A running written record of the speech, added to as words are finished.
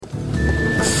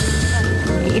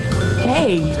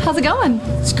Hey. How's it going?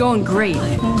 It's going great.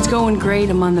 It's going great.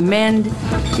 I'm on the mend.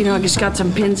 You know, I just got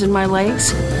some pins in my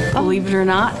legs. Believe it or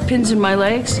not, pins in my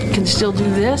legs. Can still do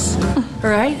this. All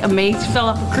right? A mate fell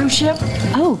off a cruise ship.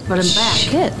 Oh, but I'm back.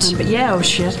 Shit. Yeah, oh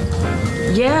shit.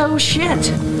 Yeah, oh shit.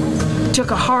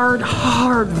 Took a hard,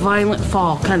 violent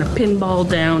fall. Kind of pinball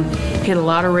down. Hit a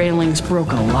lot of railings.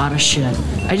 Broke a lot of shit.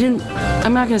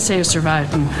 I'm not going to say I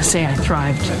survived. I'm going to say I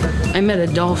thrived. I met a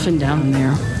dolphin down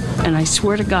there. And I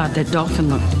swear to God, that dolphin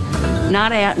looked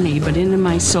not at me, but into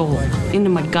my soul, into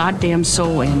my goddamn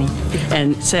soul, Annie,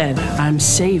 and said, "I'm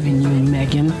saving you,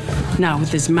 Megan." Not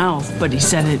with his mouth, but he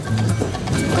said it,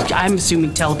 I'm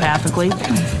assuming telepathically.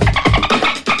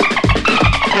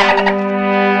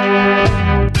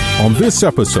 On this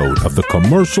episode of The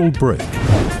Commercial Break.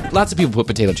 Lots of people put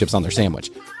potato chips on their sandwich.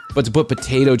 But to put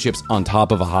potato chips on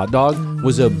top of a hot dog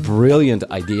was a brilliant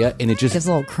idea, and it just gives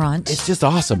a little crunch. It's just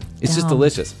awesome. It's just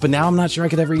delicious. But now I'm not sure I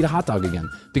could ever eat a hot dog again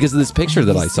because of this picture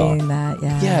that I saw. That,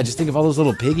 yeah. Yeah, just think of all those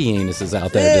little piggy anuses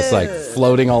out there just like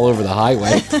floating all over the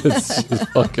highway. It's just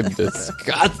fucking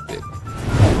disgusting.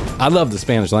 I love the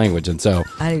Spanish language, and so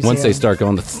once they start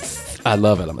going, I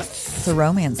love it. It's a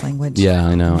romance language. Yeah,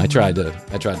 I know. I tried to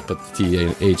put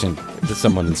the TH in.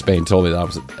 Someone in Spain told me that I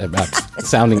was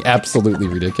sounding absolutely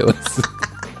ridiculous.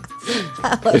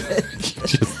 I love it. You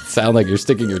just sound like you're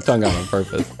sticking your tongue out on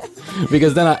purpose.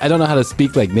 Because then I don't know how to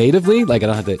speak like natively. Like I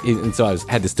don't have to, and so I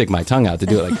had to stick my tongue out to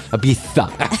do it like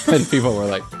Ibitha. And people were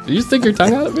like, "Did you stick your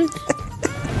tongue out at me?"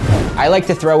 I like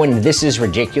to throw in "this is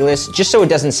ridiculous" just so it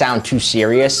doesn't sound too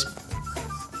serious.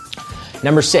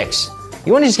 Number 6.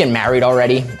 You want to just get married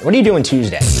already? What are you doing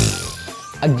Tuesday?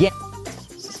 Again.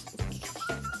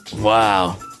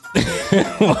 Wow.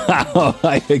 Wow.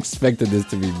 I expected this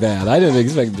to be bad. I didn't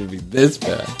expect it to be this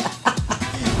bad.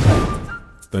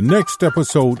 The next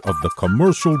episode of The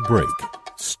Commercial Break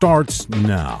starts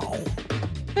now.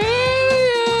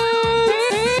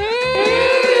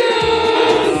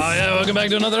 Welcome back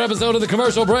to another episode of The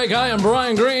Commercial Break. I am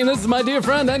Brian Green. This is my dear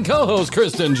friend and co-host,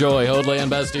 Kristen Joy Hoadley. And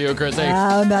best to you, Chrissy.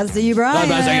 Best to you, Brian.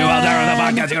 Best to you out there in the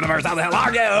podcast universe. How the hell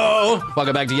are you?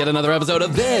 Welcome back to yet another episode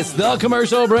of this, The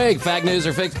Commercial Break. Fact, news,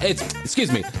 or fiction.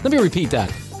 Excuse me. Let me repeat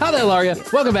that. How the hell are you?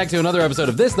 Welcome back to another episode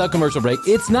of this, The Commercial Break.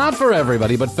 It's not for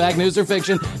everybody, but fact, news, or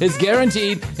fiction is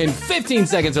guaranteed in 15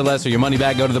 seconds or less for your money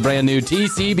back. Go to the brand new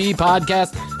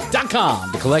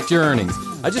tcbpodcast.com to collect your earnings.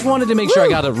 I just wanted to make sure I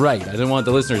got it right. I didn't want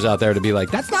the listeners out there to be like,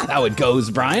 "That's not how it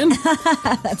goes, Brian."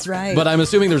 That's right. But I'm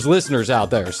assuming there's listeners out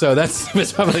there, so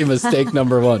that's probably mistake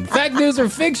number 1. Fact, news, or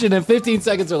fiction in 15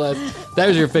 seconds or less.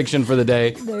 There's your fiction for the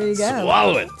day. There you go.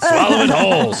 Swallow it. Swallow it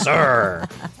whole, sir.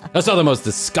 I saw the most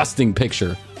disgusting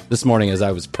picture this morning as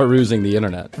I was perusing the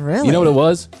internet. Really? You know what it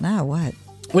was? No, what?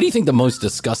 What do you think the most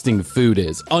disgusting food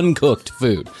is? Uncooked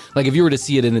food. Like if you were to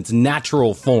see it in its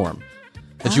natural form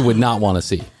that you would not want to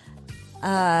see.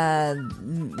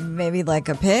 Maybe like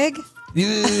a pig?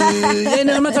 Yeah,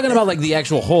 no, I'm not talking about like the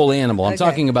actual whole animal. I'm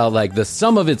talking about like the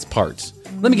sum of its parts.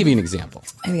 Let me give you an example.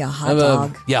 Maybe a hot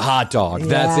dog. Yeah, hot dog. Yeah.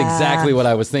 That's exactly what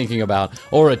I was thinking about.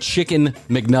 Or a chicken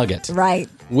McNugget. Right.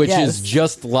 Which is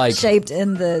just like... shaped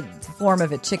in the form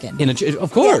of a chicken.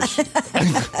 Of course.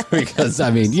 Yeah. Because, I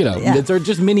mean, you know, they're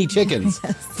just mini chickens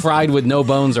fried with no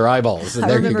bones or eyeballs. And I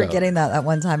there you remember go. getting that at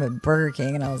one time at Burger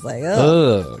King, and I was like,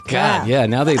 oh, God, yeah.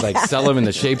 Now they like sell them in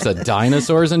the shapes of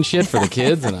dinosaurs and shit for the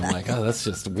kids, and I'm like, oh, that's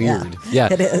just weird.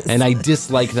 Yeah, it is. And I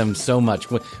dislike them so much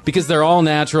because they're all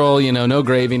natural, you know, no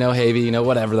gravy, no havy, you know,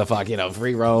 whatever the fuck, you know,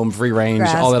 free roam, free range,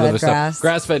 all that other stuff.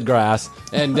 Grass-fed grass,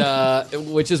 and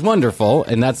which is wonderful,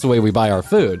 and that's the way we buy our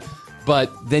food.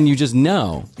 But then you just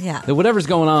know that whatever's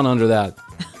going on under that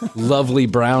lovely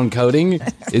brown coating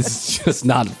is just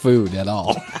not food at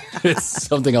all. It's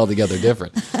something altogether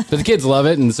different. But the kids love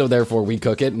it, and so therefore we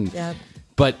cook it. And,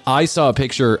 But I saw a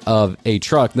picture of a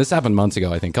truck. This happened months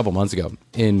ago, I think, a couple months ago,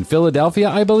 in Philadelphia,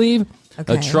 I believe.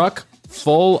 Okay. A truck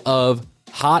full of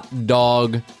hot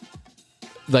dog,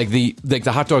 like the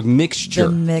hot dog mixture.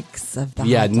 The mix of the hot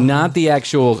dog. Not the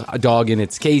actual dog in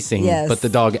its casing, but the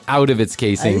dog out of its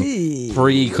casing,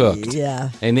 pre-cooked. Yeah.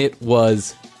 And it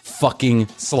was fucking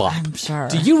slop. I'm sure.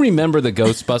 Do you remember the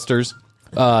Ghostbusters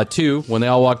 2, when they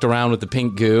all walked around with the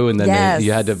pink goo, and then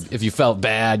you had to, if you felt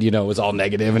bad, you know, it was all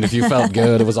negative, and if you felt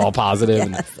good, it was all positive,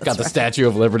 and got the Statue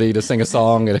of Liberty to sing a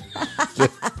song. And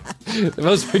the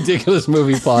most ridiculous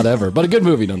movie plot ever, but a good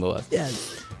movie nonetheless.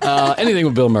 Yes. Anything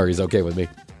with Bill Murray is okay with me.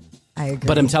 I agree.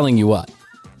 But I'm telling you what,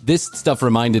 this stuff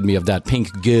reminded me of that pink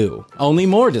goo, only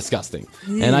more disgusting.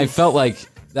 And I felt like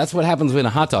that's what happens with a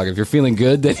hot dog. If you're feeling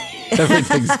good, then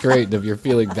everything's great. And if you're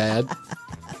feeling bad,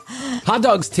 hot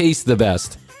dogs taste the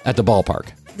best at the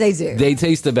ballpark. They do. They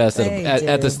taste the best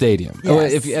at the stadium.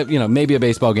 Yes. If maybe a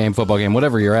baseball game, football game,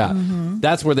 whatever you're at,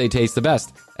 that's where they taste the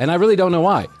best. And I really don't know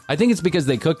why. I think it's because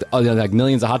they cooked like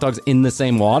millions of hot dogs in the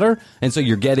same water, and so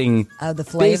you're getting the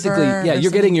flavor. Basically,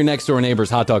 you're getting your next door neighbor's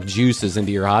hot dog juices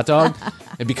into your hot dog,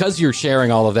 and because you're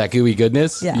sharing all of that gooey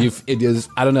goodness, it is.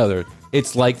 I don't know.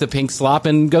 It's like the pink slop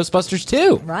in Ghostbusters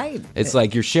 2. Right. It's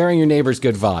like you're sharing your neighbor's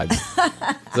good vibes.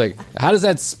 It's like, how does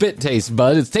that spit taste,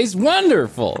 bud? It tastes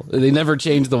wonderful. They never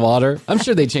change the water. I'm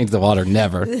sure they change the water.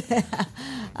 Never.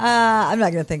 I'm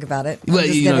not going to think about it. I'm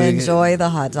just going to enjoy the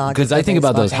hot dog. Because I think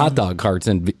about those hot dog carts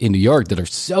in New York that are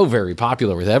so very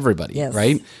popular with everybody,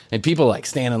 right? And people like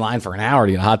stand in line for an hour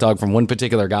to get a hot dog from one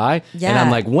particular guy. Yeah. And I'm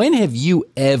like, when have you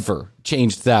ever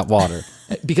changed that water?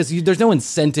 Because there's no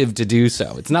incentive to do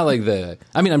so. It's not like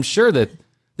I'm sure that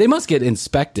they must get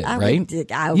inspected, right?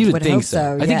 You would think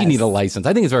so. I think you need a license.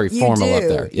 I think it's very formal up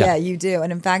there. Yeah, you do.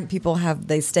 And in fact, people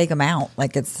they stake them out.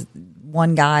 Like it's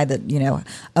one guy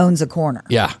that, owns a corner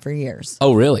for years.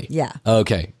 Oh, really? Yeah.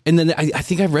 Okay. And then I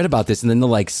think I read about this, and then they'll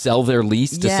like sell their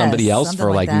lease to somebody else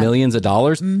for like millions of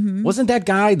dollars. Mm-hmm. Wasn't that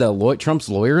guy, Trump's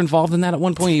lawyer, involved in that at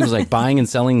one point? He was like buying and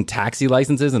selling taxi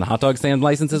licenses and hot dog stand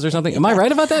licenses or something. Am I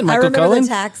right about that? Michael I remember Cohen? the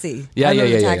taxi. Yeah.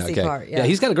 Taxi Okay. part, Yeah,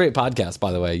 he's got a great podcast,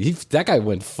 by the way. That guy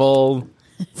went full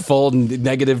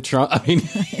negative Trump. I mean,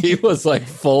 he was like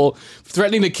full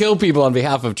threatening to kill people on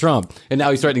behalf of Trump, and now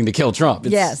he's threatening to kill Trump.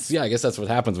 Yes. Yeah, I guess that's what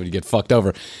happens when you get fucked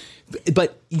over.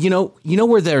 But you know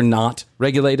where they're not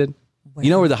regulated? Where? You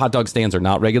know where the hot dog stands are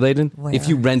not regulated? Where? If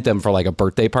you rent them for like a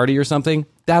birthday party or something,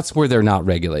 that's where they're not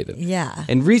regulated. Yeah.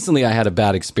 And recently I had a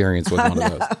bad experience with one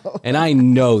of those. And I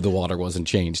know the water wasn't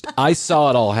changed. I saw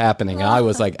it all happening. And I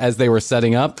was like, as they were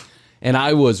setting up, and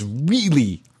I was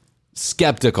really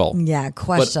skeptical. Yeah,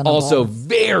 questionable. But also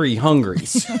very hungry.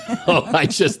 So I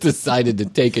just decided to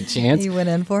take a chance. You went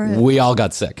in for it? We all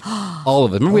got sick. All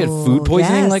of it. Remember we had food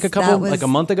poisoning like a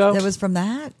month ago? That was from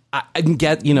that? I didn't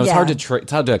get, it's hard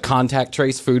to contact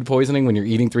trace food poisoning when you're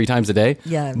eating 3 times a day.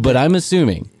 Yeah. But I'm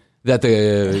assuming that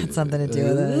it had something to do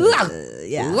with it.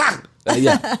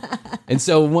 Yeah. And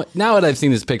so now that I've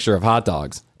seen this picture of hot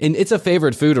dogs, and it's a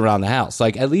favorite food around the house.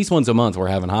 Like at least once a month we're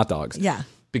having hot dogs. Yeah.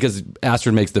 Because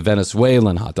Astrid makes the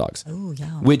Venezuelan hot dogs. Oh,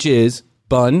 yeah. Which is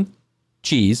bun,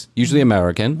 cheese, usually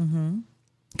American,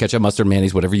 ketchup, mustard,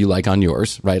 mayonnaise, whatever you like on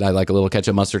yours, right? I like a little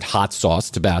ketchup, mustard, hot sauce,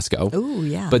 Tabasco. Oh,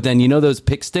 yeah. But then those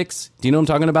pick sticks? Do you know what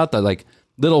I'm talking about? The like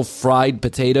little fried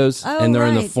potatoes, and they're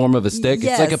in the form of a stick.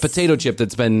 Yes. It's like a potato chip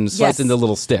that's been sliced into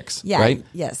little sticks, right?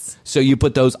 Yes. So you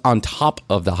put those on top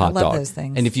of the hot dog. I love those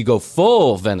things. And if you go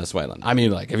full Venezuelan, I mean,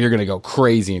 like if you're going to go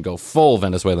crazy and go full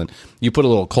Venezuelan, you put a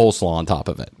little coleslaw on top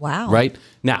of it. Wow. Right?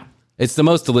 Now, it's the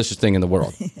most delicious thing in the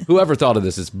world. Whoever thought of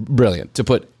this is brilliant, to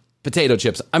put potato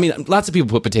chips. I mean, lots of people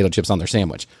put potato chips on their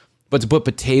sandwich. But to put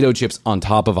potato chips on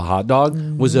top of a hot dog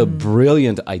was a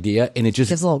brilliant idea, and it just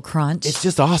gives a little crunch. It's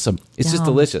just awesome. It's just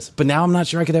delicious. But now I'm not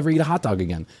sure I could ever eat a hot dog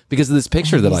again because of this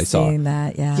picture that I saw. Seen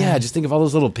that, yeah. Yeah, just think of all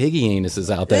those little piggy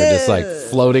anuses out there just like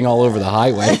floating all over the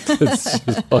highway. It's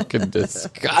just fucking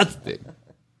disgusting.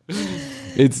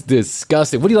 It's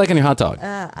disgusting. What do you like on your hot dog?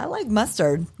 I like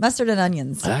mustard and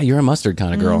onions. You're a mustard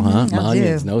kind of girl, huh?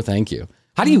 Onions, no thank you.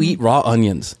 How do you eat raw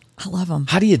onions? I love them.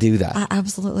 How do you do that? I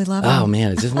absolutely love them. Oh,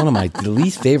 man. It's just one of my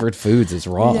least favorite foods is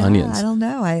raw onions. I don't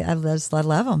know. I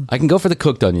love them. I can go for the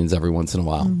cooked onions every once in a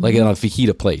while, like on a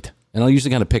fajita plate. And I'll usually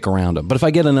kind of pick around them. But if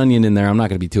I get an onion in there, I'm not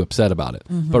going to be too upset about it.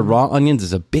 But raw onions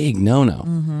is a big no-no.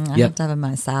 I have to have them in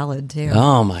my salad, too.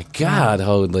 Oh, my God,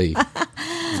 Hoadley.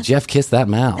 Jeff kissed that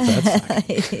mouth.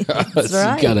 That's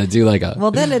right. You got to do like a...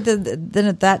 Well, then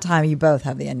at that time, you both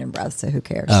have the onion breath, so who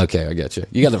cares? Okay, I get you.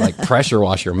 You got to like pressure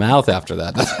wash your mouth after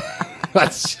that.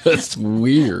 That's just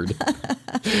weird.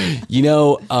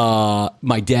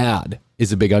 My dad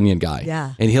is a big onion guy.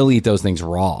 Yeah. And he'll eat those things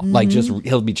raw. Like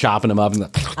he'll be chopping them up. And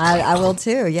I will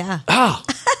too, yeah.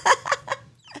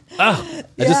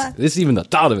 This even the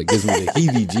thought of it gives me the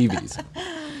heebie-jeebies.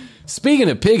 Speaking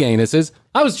of pig anuses,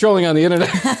 I was trolling on the internet.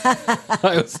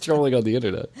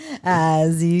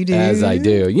 As you do. As I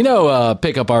do.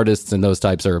 Pickup artists and those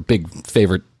types are a big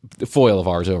favorite foil of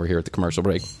ours over here at the commercial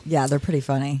break. Yeah, they're pretty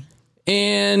funny.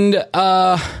 And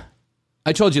I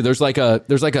told you there's like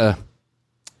a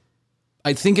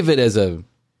I think of it as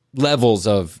levels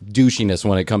of douchiness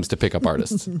when it comes to pickup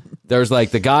artists. There's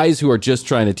like the guys who are just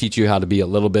trying to teach you how to be a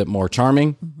little bit more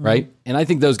charming, right? And I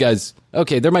think those guys,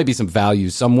 okay, there might be some value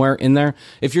somewhere in there.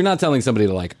 If you're not telling somebody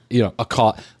to like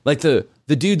the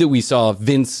dude that we saw,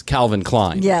 Vince Calvin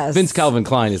Klein. Yes. Vince Calvin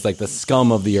Klein is like the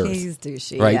scum of the earth. He's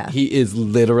douchey, right? yeah. He is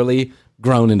literally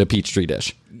grown into Peachtree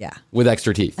dish. Yeah. With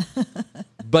extra teeth.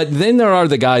 But then there are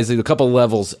the guys that are a couple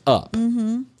levels up.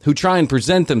 who try and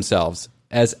present themselves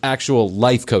as actual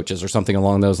life coaches or something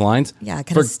along those lines. Yeah,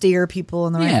 kind of steer people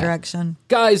in the right direction.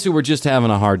 Guys who were just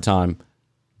having a hard time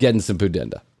getting some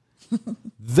pudenda.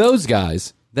 Those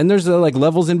guys, then there's like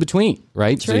levels in between,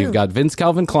 right? True. So you've got Vince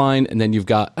Calvin Klein, and then you've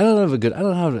got, I don't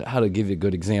know how to give you a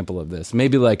good example of this.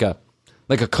 Maybe like a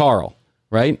Carl,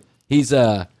 right? He's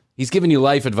giving you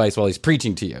life advice while he's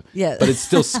preaching to you. Yeah. But it's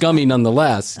still scummy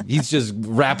nonetheless. He's just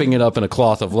wrapping it up in a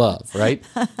cloth of love, right?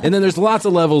 And then there's lots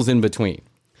of levels in between.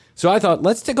 So I thought,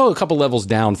 let's go a couple levels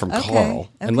down from Carl,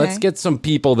 and let's get some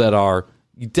people that are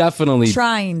definitely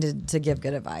trying to give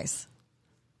good advice.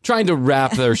 Trying to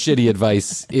wrap their shitty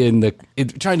advice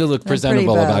trying to look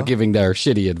presentable about giving their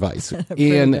shitty advice.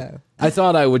 And I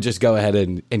thought I would just go ahead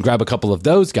and grab a couple of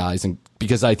those guys, and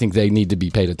because I think they need to be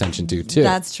paid attention to too.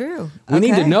 That's true. We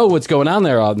need to know what's going on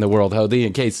there out in the world, Hody,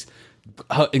 in case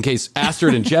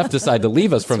Astrid and Jeff decide to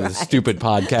leave us from this stupid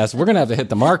podcast. We're going to have to hit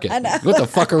the market. What the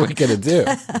fuck are we going to do?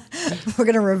 We're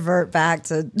going to revert back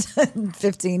to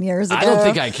 15 years ago. I don't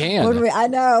think I can. I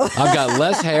know. I've got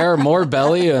less hair, more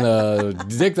belly, and a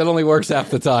dick that only works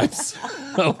half the times.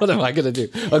 What am I going to do?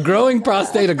 A growing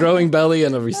prostate, a growing belly,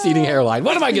 and a receding hairline.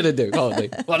 What am I going to do?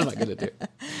 What am I going to do?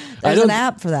 There's an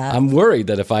app for that. I'm worried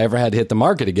that if I ever had to hit the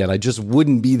market again, I just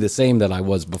wouldn't be the same that I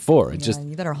was before.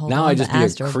 You better hold now on I just to be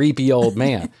Astrid. A creepy old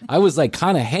man. I was like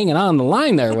kind of hanging on the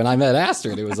line there when I met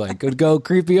Astrid. It was like, could go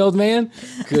creepy old man,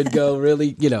 could go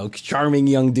really, charming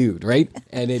young dude, right?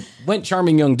 And it went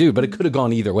charming young dude, but it could have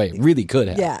gone either way. It really could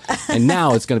have. Yeah. And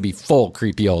now it's going to be full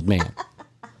creepy old man.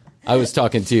 I was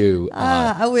talking to...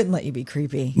 I wouldn't let you be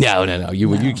creepy. No.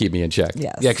 You keep me in check.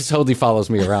 Yes. Yeah, because Hody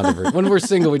follows me around. When we're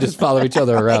single, we just follow each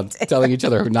other around, telling each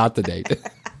other who not to date.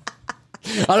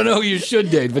 I don't know who you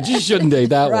should date, but you shouldn't date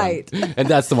that right. one. And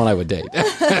that's the one I would date.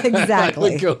 Exactly.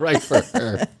 I would go right for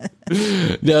her.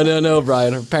 No,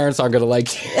 Brian. Her parents aren't going to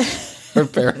like you. Her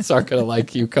parents aren't going to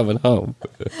like you coming home.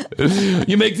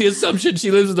 You make the assumption she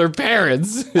lives with her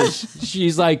parents.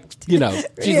 She's like, she's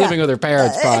living with her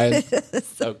parents, Brian.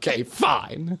 Okay,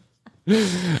 fine. Hey,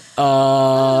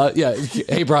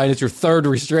 Brian, it's your third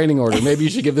restraining order. Maybe you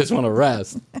should give this one a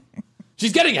rest.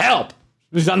 She's getting help.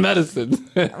 She's on medicine.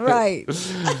 Right.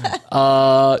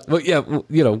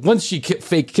 Once she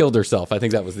fake killed herself, I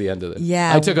think that was the end of it.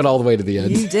 Yeah. I took it all the way to the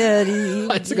end. You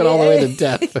did. I took it all the way to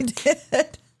death. You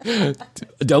did.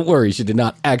 Don't worry, she did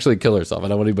not actually kill herself. I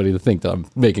don't want anybody to think that I'm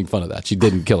making fun of that. She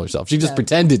didn't kill herself. She just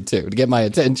pretended to get my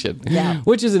attention. Yeah.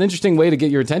 Which is an interesting way to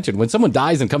get your attention. When someone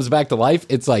dies and comes back to life,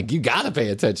 it's like, you got to pay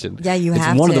attention. Yeah, you have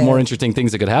to. It's one of the more interesting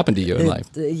things that could happen to you in life.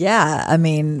 Yeah, I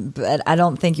mean, but I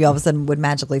don't think you all of a sudden would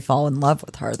magically fall in love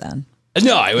with her then.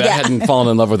 No, I hadn't fallen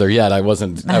in love with her yet. I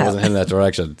wasn't heading that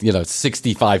direction.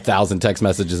 65,000 text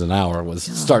messages an hour was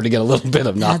starting to get a little bit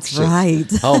obnoxious. That's right.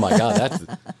 Oh my God,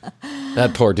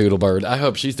 that poor doodle bird. I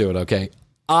hope she's doing okay.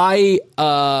 I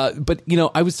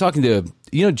was talking to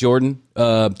Jordan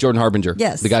Harbinger.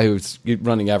 Yes. The guy who's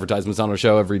running advertisements on our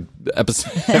show every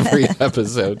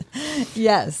episode.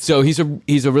 Yes. So he's a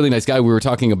really nice guy. We were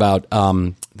talking about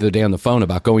the other day on the phone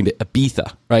about going to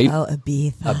Ibitha, right? Oh,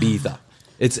 Ibitha.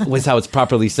 It's how it's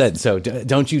properly said. So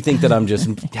don't you think that I'm just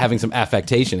having some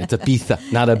affectation? It's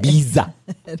Ibitha, not Ibiza.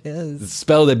 It is. It's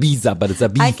spelled Ibiza, but it's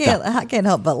Ibitha. I can't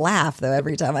help but laugh, though,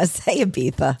 every time I say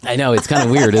Ibitha. I know. It's kind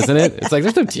of weird, isn't it? It's like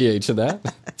there's no TH in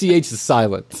that. TH is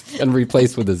silent and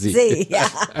replaced with a Z. Z, yeah.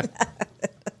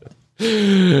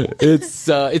 It's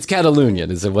Catalonian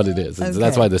is what it is. Okay.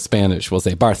 That's why the Spanish will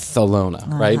say Barcelona,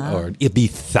 right? Or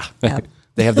Ibitha. Yep.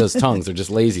 They have those tongues. They're just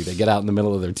lazy. They get out in the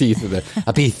middle of their teeth. And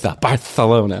Ibitha,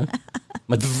 Barcelona,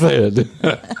 Madrid.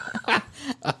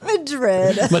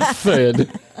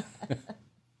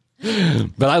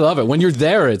 But I love it. When you're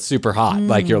there, it's super hot.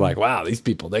 Like, you're like, wow, these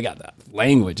people, they got that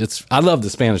language. I love the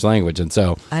Spanish language. And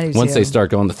so once they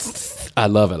start going, I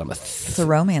love it. It's a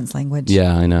romance language.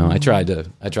 Yeah, I know. I tried to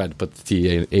put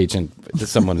the TH in.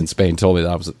 Someone in Spain told me that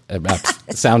I was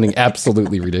sounding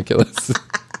absolutely ridiculous.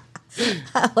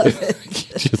 I love it.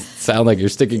 You just sound like you're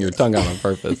sticking your tongue out on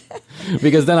purpose.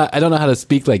 Because then I don't know how to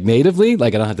speak like natively.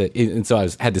 Like I don't have to, and so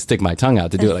had to stick my tongue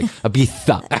out to do it like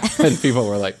Ibitha. And people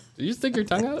were like, "Did you stick your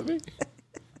tongue out at me?"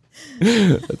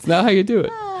 That's not how you do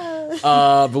it.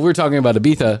 But we were talking about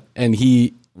Ibitha, and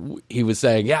he was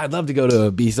saying, "Yeah, I'd love to go to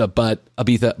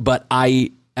Ibitha, but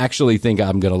I actually think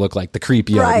I'm going to look like the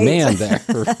creepy old man there,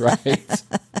 right?"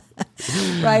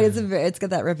 Right, it's got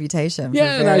that reputation.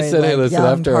 Yeah, for and I said, "Hey, listen,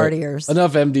 after partiers.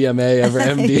 Enough MDMA,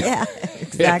 Yeah,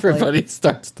 exactly. Everybody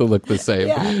starts to look the same.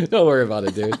 Yeah. Don't worry about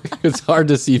it, dude. It's hard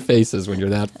to see faces when you're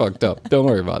that fucked up. Don't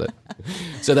worry about it."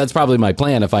 So that's probably my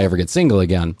plan if I ever get single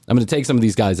again. I'm going to take some of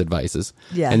these guys' advices,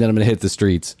 and then I'm going to hit the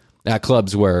streets at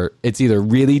clubs where it's either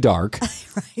really dark,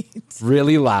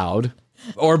 really loud,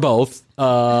 or both,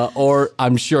 or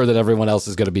I'm sure that everyone else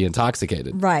is going to be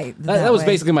intoxicated. Right. That was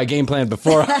basically my game plan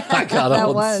before I got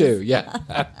old, too. Yeah.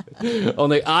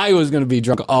 Only I was going to be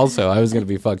drunk also. I was going to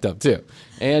be fucked up, too.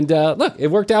 And look, it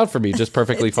worked out for me just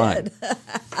perfectly fine.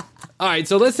 All right,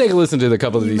 so let's take a listen to a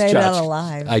couple of these made chats. it out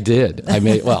alive. I did. I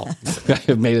made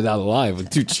it out alive with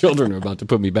 2 children who are about to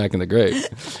put me back in the grave.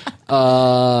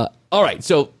 All right,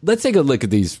 so let's take a look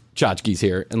at these tchotchkes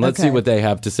here, and let's see what they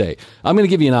have to say. I'm going to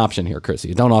give you an option here,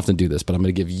 Chrissy. I don't often do this, but I'm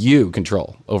going to give you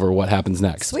control over what happens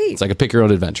next. Sweet. It's like a pick your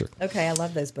own adventure. Okay, I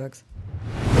love those books.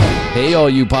 Hey, all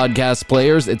you podcast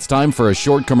players, it's time for a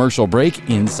short commercial break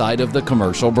inside of the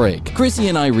commercial break. Chrissy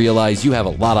and I realize you have a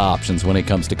lot of options when it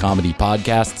comes to comedy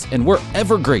podcasts, and we're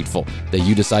ever grateful that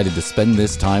you decided to spend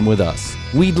this time with us.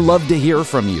 We'd love to hear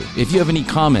from you. If you have any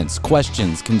comments,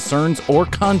 questions, concerns, or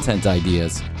content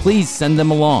ideas, please send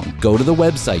them along. Go to the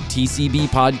website,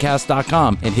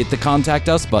 tcbpodcast.com, and hit the Contact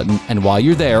Us button, and while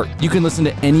you're there, you can listen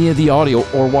to any of the audio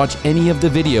or watch any of the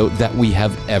video that we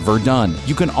have ever done.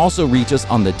 You can also reach us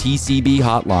on the TCB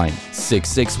hotline,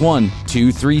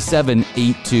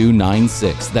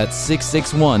 661-237-8296. That's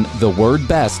 661, the word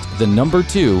best, the number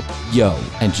 2, yo.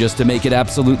 And just to make it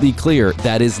absolutely clear,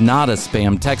 that is not a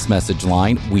spam text message line.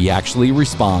 We actually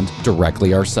respond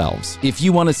directly ourselves. If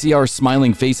you want to see our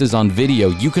smiling faces on video,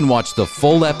 you can watch the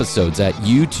full episodes at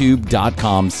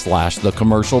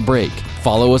youtube.com/thecommercialbreak.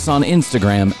 Follow us on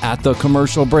Instagram at The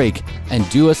Commercial Break, and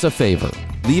do us a favor.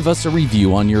 Leave us a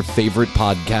review on your favorite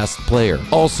podcast player.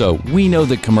 Also, we know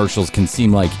that commercials can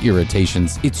seem like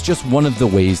irritations. It's just one of the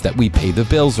ways that we pay the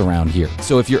bills around here.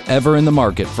 So if you're ever in the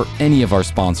market for any of our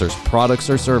sponsors' products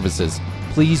or services,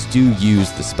 please do use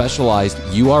the specialized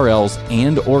URLs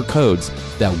and or codes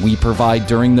that we provide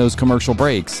during those commercial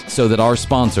breaks so that our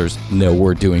sponsors know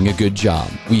we're doing a good job.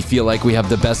 We feel like we have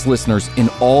the best listeners in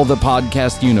all the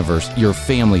podcast universe. You're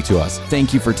family to us.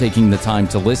 Thank you for taking the time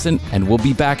to listen, and we'll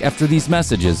be back after these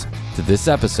messages to this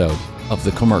episode of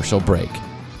The Commercial Break.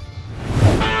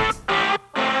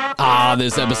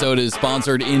 This episode is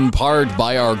sponsored in part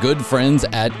by our good friends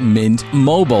at Mint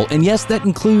Mobile. And yes, that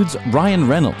includes Ryan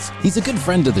Reynolds. He's a good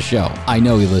friend of the show. I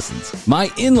know he listens.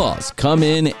 My in-laws come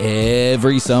in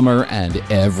every summer and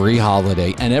every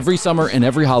holiday. And every summer and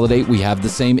every holiday, we have the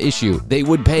same issue. They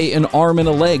would pay an arm and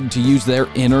a leg to use their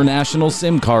international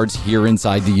SIM cards here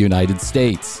inside the United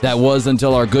States. That was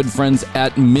until our good friends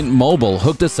at Mint Mobile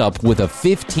hooked us up with a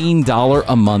 $15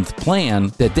 a month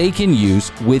plan that they can use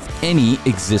with any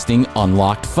existing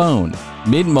unlocked phone.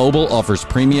 Mint Mobile offers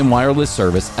premium wireless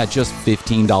service at just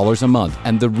 $15 a month.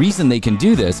 And the reason they can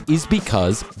do this is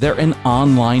because they're an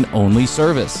online-only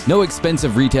service. No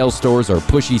expensive retail stores or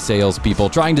pushy salespeople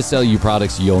trying to sell you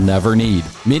products you'll never need.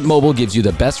 Mint Mobile gives you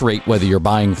the best rate whether you're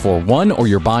buying for one or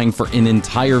you're buying for an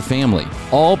entire family.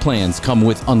 All plans come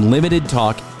with unlimited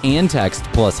talk and text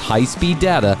plus high-speed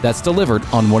data that's delivered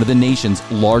on one of the nation's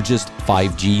largest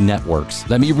 5G networks.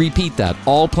 Let me repeat that.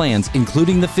 All plans,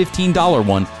 including the $15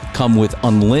 one, come with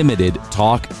unlimited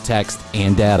talk, text,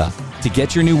 and data. To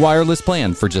get your new wireless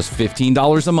plan for just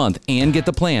 $15 a month and get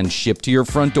the plan shipped to your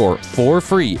front door for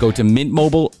free, go to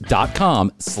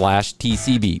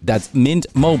mintmobile.com/TCB. That's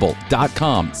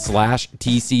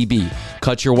mintmobile.com/TCB.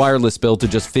 Cut your wireless bill to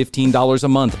just $15 a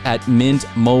month at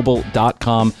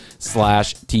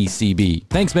mintmobile.com/TCB.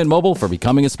 Thanks, Mint Mobile, for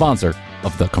becoming a sponsor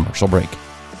of The Commercial Break.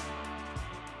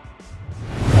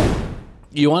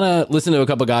 You want to listen to a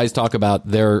couple guys talk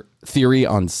about their theory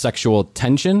on sexual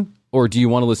tension? Or do you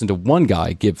want to listen to one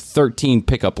guy give 13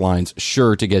 pickup lines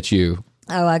sure to get you?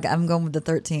 Oh, I'm going with the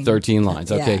 13. 13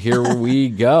 lines. Okay, here we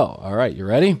go. All right, you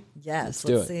ready? Yes,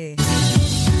 let's see.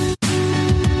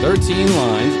 13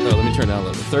 lines. Oh, let me turn down a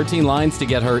little bit. 13 lines to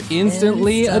get her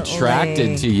instantly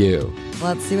attracted to you.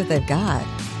 Well, let's see what they've got.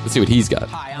 Let's see what he's got.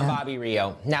 Hi, I'm Bobby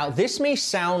Rio. Now, this may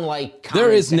sound like...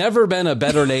 There has never been a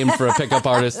better name for a pickup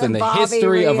artist in the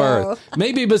history of Earth.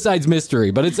 Maybe besides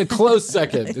Mystery, but it's a close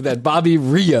second to that Bobby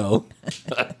Rio.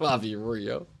 Bobby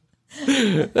Rio.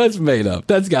 That's made up.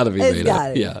 That's got to be made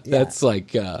up. Yeah, that's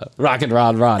like Rock and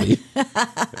Rod Roddy.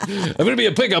 I'm going to be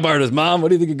a pickup artist, Mom. What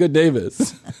do you think a good name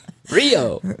is?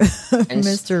 Rio.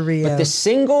 Mr. Rio. But the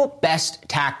single best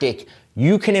tactic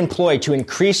you can employ to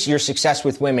increase your success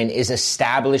with women is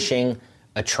establishing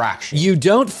attraction. You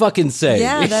don't fucking say.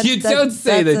 Yeah, you don't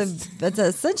say that. That's an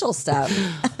essential step.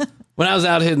 When I was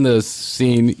out hitting the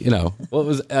scene,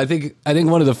 I think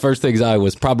one of the first things I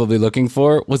was probably looking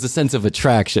for was a sense of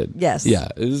attraction. Yes. Yeah.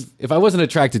 If I wasn't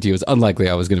attracted to you, it's unlikely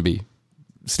I was going to be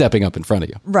stepping up in front of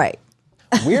you. Right.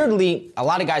 Weirdly, a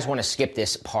lot of guys want to skip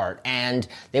this part, and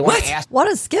they want to ask... Want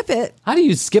to skip it? How do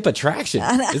you skip attraction?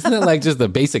 Isn't it like just the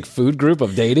basic food group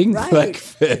of dating? Right. Like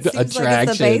It seems attraction. like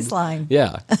it's the baseline.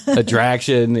 Yeah.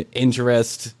 Attraction,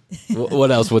 interest.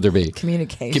 What else would there be?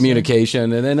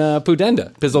 Communication. And then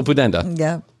pudenda. Pizzle pudenda.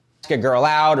 Yeah. Ask a girl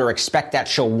out or expect that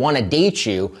she'll want to date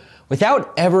you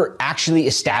without ever actually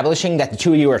establishing that the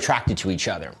two of you are attracted to each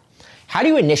other. How do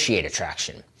you initiate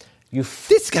attraction?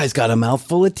 This guy's got a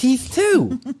mouthful of teeth,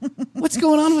 too. What's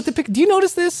going on with the pic? Do you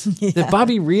notice this? Yeah. That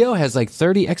Bobby Rio has like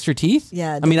 30 extra teeth?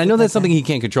 Yeah. I mean, I know that's something he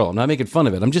can't control. I'm not making fun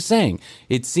of it. I'm just saying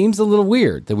it seems a little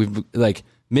weird that we've like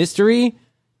Mystery,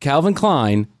 Calvin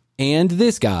Klein, and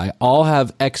this guy all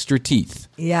have extra teeth.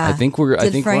 Yeah. I think we're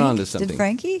on to something. Did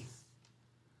Frankie?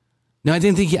 No, I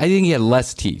think he had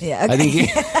less teeth. Yeah, okay.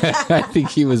 I think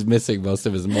he was missing most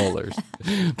of his molars.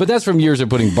 But that's from years of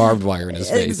putting barbed wire in his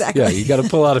face. Exactly. Yeah, you got to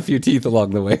pull out a few teeth along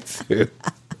the way too.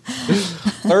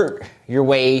 Flirt your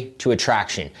way to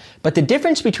attraction. But the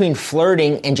difference between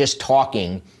flirting and just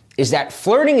talking is that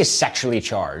flirting is sexually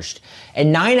charged.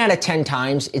 And 9 out of 10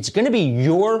 times, it's going to be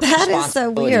your responsibility. That is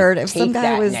so weird. To if some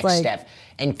guy was like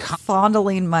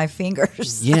fondling my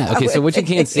fingers. Yeah, okay, so what you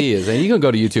can't see is, and you can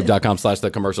go to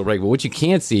youtube.com/thecommercialbreak, but what you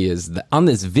can't see is that on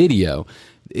this video,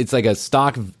 it's like a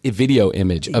stock video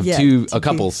image of a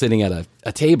couple sitting at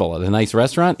a table at a nice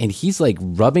restaurant, and he's like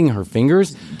rubbing her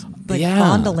fingers. Like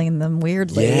fondling them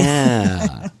weirdly.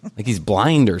 Yeah. Like he's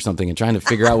blind or something and trying to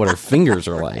figure out what her fingers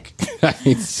are like. I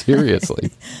mean, seriously.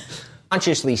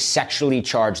 Consciously sexually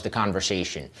charge the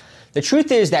conversation. The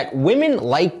truth is that women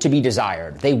like to be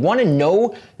desired. They want to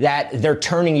know that they're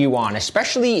turning you on,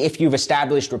 especially if you've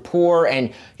established rapport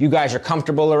and you guys are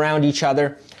comfortable around each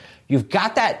other. You've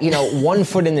got that, one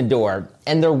foot in the door,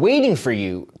 and they're waiting for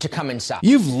you to come inside.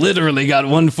 You've literally got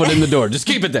 1 foot in the door. Just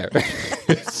keep it there.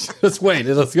 Just wait.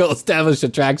 It'll establish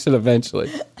attraction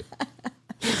eventually.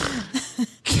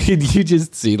 Can you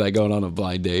just see like going on a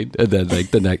blind date, and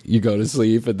then you go to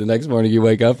sleep, and the next morning you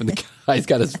wake up, and the guy's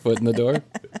got his foot in the door?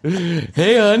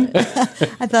 Hey, hon.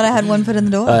 I thought I had 1 foot in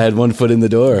the door. I had 1 foot in the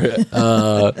door.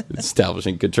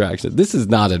 Establishing contraction. This is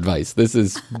not advice. This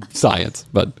is science.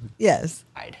 But yes,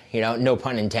 no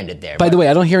pun intended there. By the way,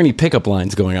 I don't hear any pickup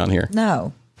lines going on here.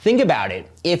 No. Think about it.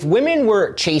 If women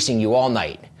were chasing you all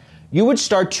night, you would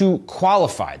start to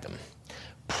qualify them.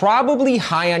 Probably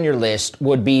high on your list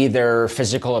would be their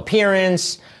physical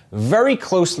appearance, very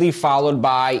closely followed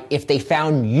by if they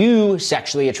found you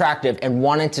sexually attractive and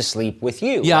wanted to sleep with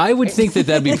you. Yeah, I would think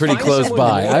that'd be pretty close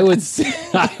by. I would say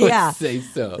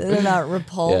so. They're not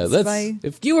repulsed by...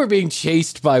 If you were being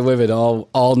chased by women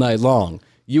all night long,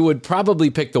 you would probably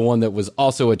pick the one that was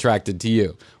also attracted to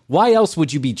you. Why else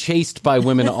would you be chased by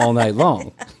women all night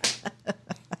long?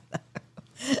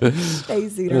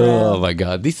 Oh my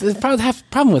God! The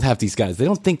problem with half these guys, they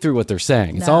don't think through what they're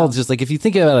saying. It's all just like if you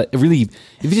think about it, if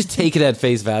you just take it at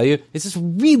face value, it's just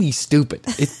really stupid.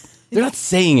 They're not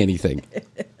saying anything.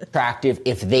 Attractive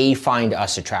if they find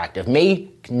us attractive.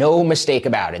 Make no mistake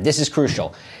about it. This is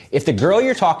crucial. If the girl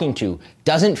you're talking to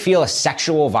doesn't feel a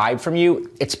sexual vibe from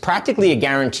you, it's practically a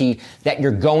guarantee that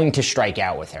you're going to strike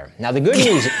out with her. Now the good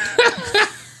news.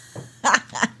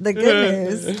 The good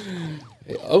news.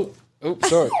 Oh,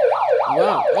 sorry.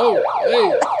 Wow.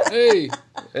 Oh, hey.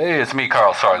 Hey, it's me,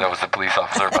 Carl. Sorry, that was the police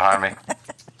officer behind me.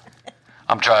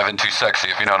 I'm driving too sexy,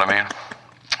 if you know what I mean.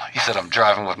 He said I'm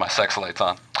driving with my sex lights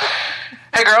on.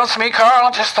 Hey, girl, it's me,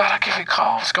 Carl. Just thought I'd give you a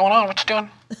call. What's going on? What you doing?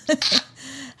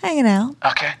 Hanging out.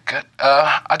 Okay, good.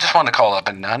 I just wanted to call up,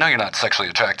 and I know you're not sexually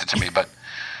attracted to me, but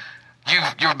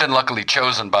you've been luckily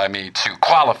chosen by me to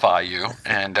qualify you,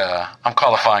 and I'm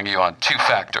qualifying you on 2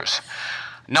 factors.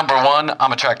 Number 1,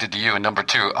 I'm attracted to you, and number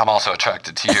 2, I'm also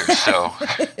attracted to you. So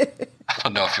I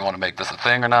don't know if you want to make this a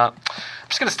thing or not. I'm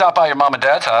just going to stop by your mom and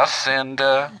dad's house, and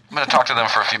I'm going to talk to them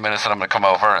for a few minutes, and I'm going to come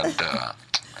over and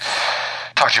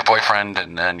talk to your boyfriend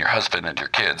and then your husband and your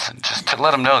kids, and just to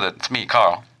let them know that it's me,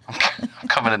 Carl. I'm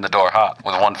coming in the door hot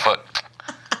with 1 foot.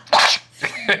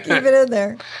 Keep it in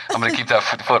there. I'm going to keep that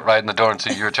foot right in the door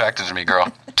until you're attracted to me,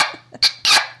 girl.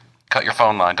 Cut your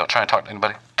phone line. Don't try and talk to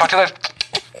anybody. Talk to you later.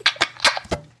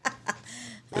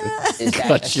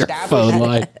 Cut your phone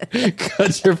line.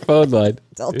 Cut your phone line.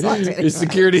 Don't talk to anybody. Your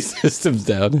security system's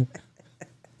down.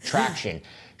 Traction.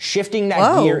 Shifting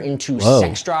that gear into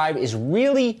sex drive is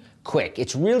really quick.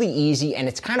 It's really easy, and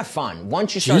it's kind of fun.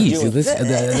 Once you start doing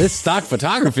this stock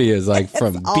photography is like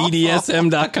from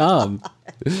BDSM.com.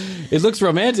 It looks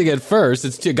romantic at first.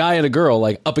 It's a guy and a girl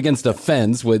like up against a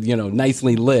fence with,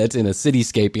 nicely lit in a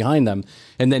cityscape behind them.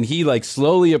 And then he like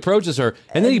slowly approaches her,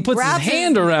 and then he puts his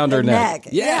hand around her neck.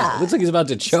 Yeah. It looks like he's about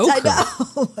to choke her.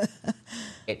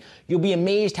 You'll be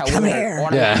amazed how women are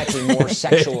automatically more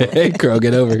sexual. Hey, girl,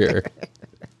 get over here.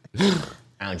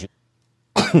 Around you.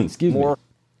 Excuse me.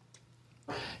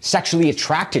 Sexually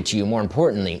attracted to you, more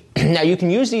importantly. Now, you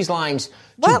can use these lines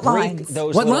to break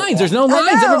those. What lines? There's no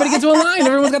lines. Everybody gets to a line.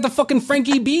 Everyone's got the fucking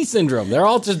Frankie B syndrome. They're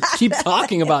all just keep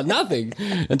talking about nothing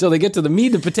until they get to the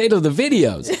meat and potato of the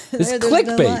videos. It's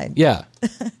clickbait. Yeah.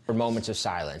 For moments of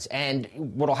silence. And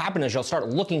what'll happen is you'll start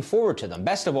looking forward to them.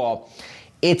 Best of all,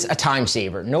 it's a time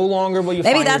saver. No longer will you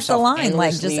find that's the yourself line,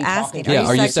 like just asking. Yeah,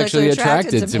 are you sexually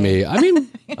attracted to me? I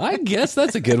mean, I guess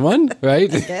that's a good one, right?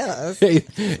 Yes.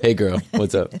 Hey, girl,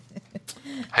 what's up?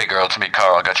 Hey, girl, it's me,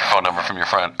 Carl. I got your phone number from your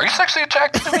friend. Are you sexually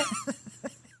attracted to me?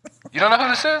 You don't know who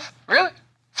this is? Really?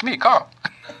 It's me, Carl.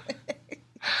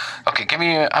 Okay, give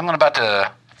me. I'm about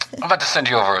to send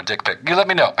you over a dick pic. You let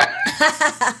me know.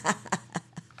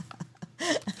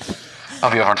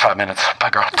 I'll be over in 5 minutes.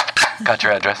 Bye, girl. Got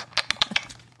your address.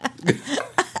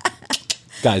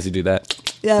 Guys who do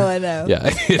that. Yeah, I know. Yeah,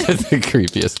 that's the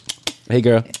creepiest. Hey,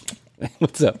 girl,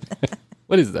 what's up?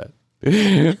 What is that?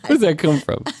 Where does that come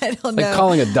from? I don't know. Like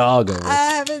calling a dog over.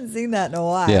 I haven't seen that in a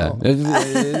while. Yeah,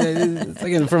 it's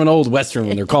like from an old Western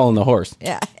when they're calling the horse.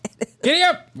 Yeah. Giddy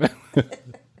up!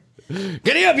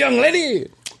 Giddy up, young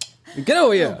lady! Get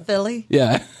over here. Little filly.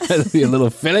 Yeah, you little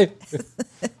filly.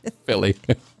 Filly.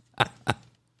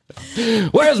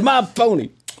 Where's my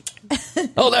pony?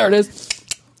 Oh, there it is.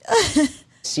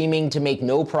 Seeming to make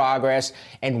no progress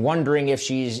and wondering if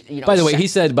she's, By the way, he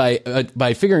said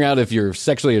by figuring out if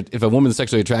a woman's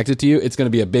sexually attracted to you, it's going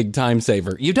to be a big time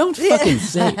saver. You don't fucking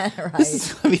say. Right.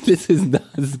 This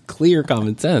is clear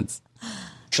common sense.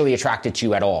 Actually attracted to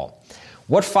you at all.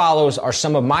 What follows are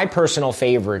some of my personal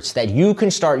favorites that you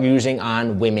can start using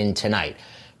on women tonight.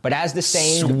 But as the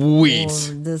saying... Sweet.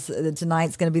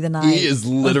 Tonight's going to be the night. He is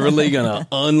literally going to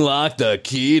unlock the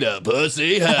key to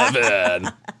pussy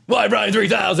heaven. Why, Brian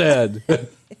 3000?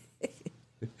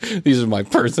 These are my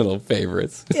personal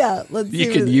favorites. Yeah, let's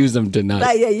You can use them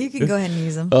tonight. Yeah, you can go ahead and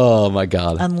use them. Oh, my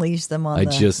God. Unleash them on I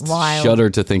the just wild.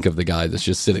 shudder to think of the guy that's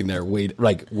just sitting there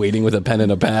waiting with a pen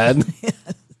and a pad.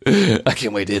 I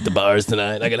can't wait to hit the bars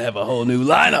tonight. I got to have a whole new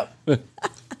lineup.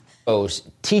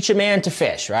 Teach a man to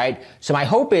fish, right? So my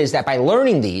hope is that by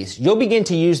learning these, you'll begin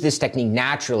to use this technique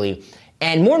naturally.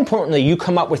 And more importantly, you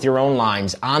come up with your own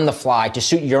lines on the fly to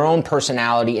suit your own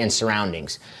personality and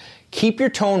surroundings. Keep your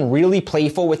tone really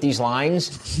playful with these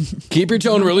lines. Keep your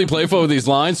tone really playful with these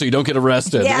lines so you don't get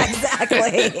arrested. Yeah,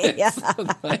 exactly. Yeah.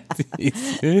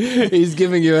 He's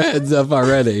giving you a heads up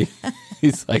already.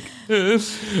 He's like, make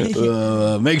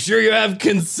sure you have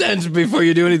consent before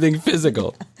you do anything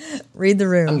physical. Read the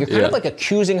room. You're kind of like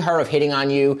accusing her of hitting on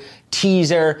you,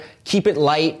 tease her, keep it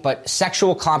light, but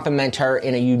sexual compliment her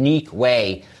in a unique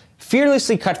way.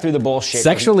 Fearlessly cut through the bullshit.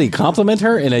 Sexually compliment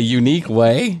her in a unique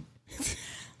way?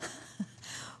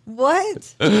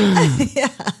 What? Yeah.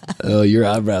 Oh, your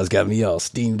eyebrows got me all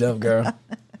steamed up, girl.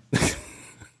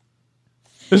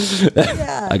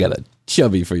 Yeah. I got a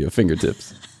chubby for your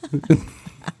fingertips.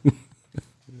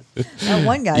 That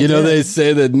one guy. They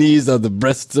say the knees are the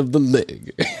breasts of the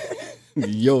leg.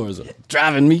 Yours are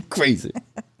driving me crazy.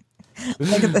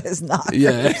 Look at those knockers.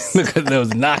 Yeah, look at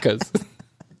those knockers.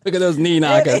 Look at those knee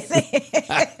knockers.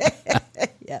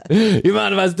 Yeah. You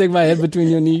mind if I stick my head between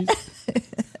your knees?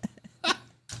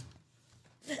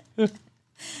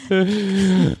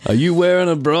 Are you wearing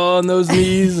a bra on those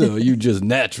knees, or are you just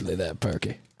naturally that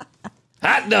perky?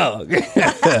 Hot dog.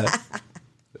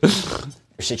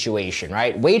 Situation,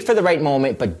 right? Wait for the right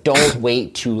moment, but don't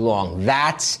wait too long.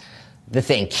 That's the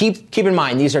thing. Keep in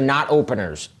mind, these are not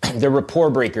openers. They're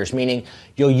rapport breakers, meaning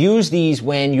you'll use these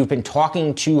when you've been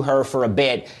talking to her for a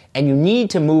bit and you need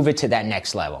to move it to that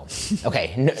next level.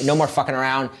 Okay, no more fucking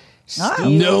around.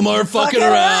 No more fucking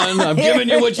around. I'm giving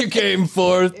you what you came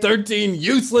for. 13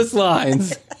 useless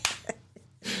lines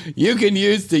you can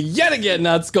use to yet again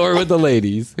not score with the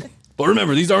ladies. But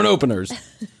remember, these aren't openers.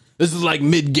 This is like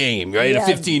mid-game, right? Yeah.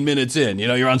 15 minutes in.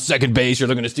 You're on second base. You're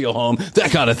looking to steal home.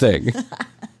 That kind of thing.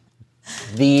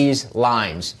 These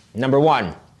lines. Number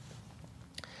 1.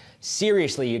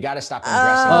 Seriously, you got to stop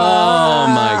undressing. Oh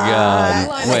my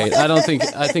God! Wait, I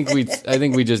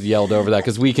think we just yelled over that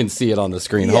because we can see it on the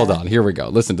screen. Yeah. Hold on, here we go.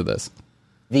 Listen to this.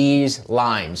 These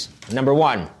lines. Number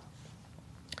 1.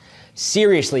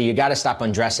 Seriously, you got to stop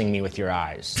undressing me with your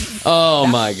eyes. Oh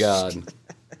my God!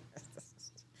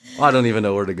 I don't even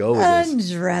know where to go with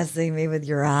this. Undressing me with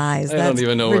your eyes. I don't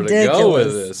even know where to go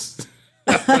with this.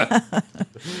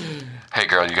 Hey,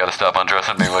 girl, you got to stop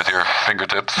undressing me with your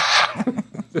fingertips.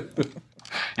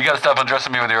 You got to stop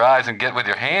undressing me with your eyes and get with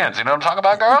your hands. You know what I'm talking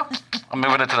about, girl? I'm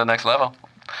moving it to the next level.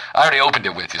 I already opened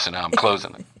it with you, so now I'm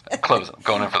closing it. Closer.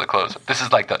 Going in for the closer. This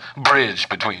is like the bridge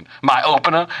between my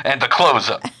opener and the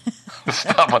closer.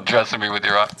 Stop undressing me with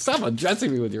your eyes. Stop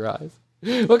undressing me with your eyes.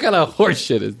 What kind of horse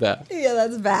shit is that? Yeah,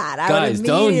 that's bad. Guys,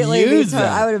 don't use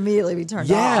that. I would immediately be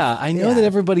turned off. Yeah, I know that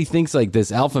everybody thinks like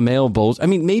this alpha male bullshit. I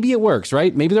mean, maybe it works,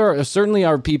 right? Maybe certainly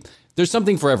are people. There's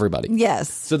something for everybody.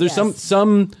 Yes. So there's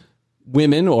some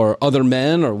women or other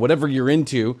men or whatever you're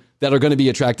into that are going to be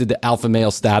attracted to alpha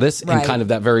male status and kind of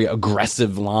that very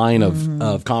aggressive line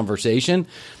of conversation.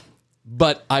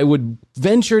 But I would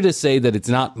venture to say that it's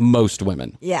not most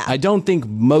women. Yeah. I don't think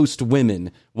most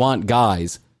women want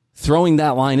guys throwing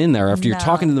that line in there after you're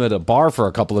talking to them at a bar for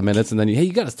a couple of minutes and then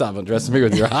you got to stop undressing me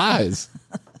with your eyes.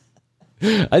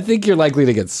 I think you're likely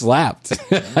to get slapped.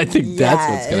 I think that's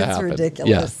what's going to happen. It's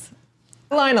ridiculous.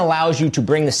 The line allows you to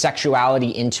bring the sexuality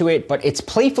into it, but it's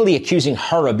playfully accusing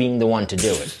her of being the one to do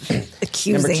it.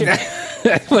 Accusing.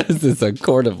 What is this, a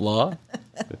court of law?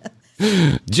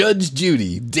 Judge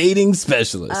Judy, dating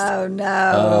specialist. Oh,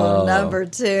 no. Number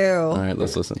 2. All right,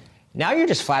 let's listen. Now you're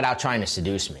just flat out trying to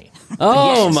seduce me.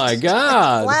 Oh, my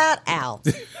God. Flat out.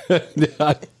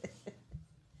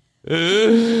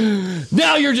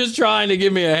 Now you're just trying to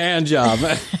give me a hand job.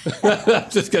 I'm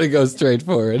just going to go straight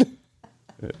for it.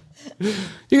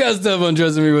 You got to stop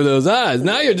undressing me with those eyes.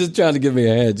 Now you're just trying to give me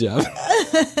a hand job.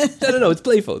 No, it's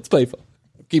playful. It's playful.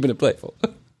 I'm keeping it playful.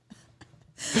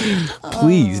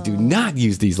 Please do not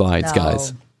use these lines,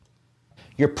 guys.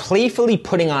 You're playfully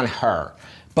putting on her,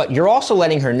 but you're also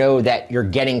letting her know that you're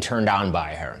getting turned on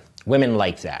by her. Women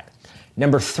like that.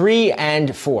 Number 3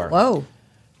 and 4. Whoa.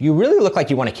 You really look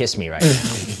like you want to kiss me right now.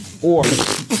 Or...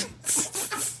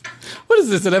 What is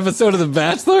this, an episode of The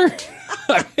Bachelor?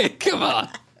 I mean, come on.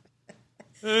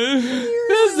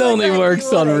 This only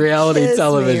works on reality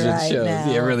television shows.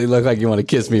 Now. You really look like you want to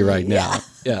kiss me right now.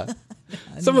 Yeah.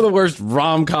 Some of the worst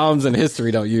rom-coms in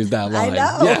history don't use that line. I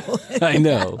know. Yeah, I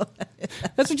know.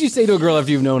 That's what you say to a girl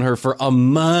after you've known her for a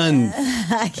month,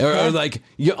 or like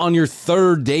on your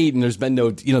 3rd date, and there's been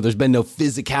no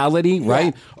physicality,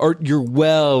 right? Or you're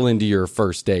well into your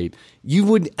first date.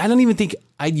 I don't even think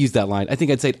I'd use that line. I think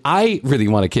I'd say, I really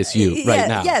want to kiss you right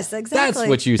now. Yes, exactly. That's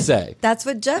what you say. That's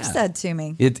what Jeff said to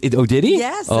me. Oh, did he?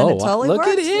 Yes, oh, and it totally look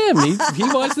worked. at him. He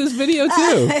watched this video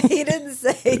too. He didn't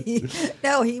say.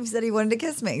 No, he said he wanted to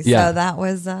kiss me. Yeah. So that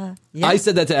was. I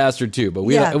said that to Astrid too, but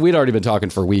we'd already been talking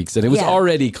for weeks, and it was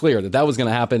already clear that was going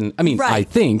to happen. I mean, I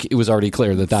think it was already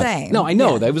clear that. Same. No, I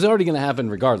know that it was already going to happen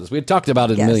regardless. We had talked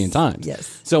about it a million times.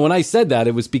 Yes. So when I said that,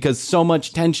 it was because so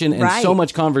much tension and so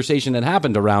much conversation had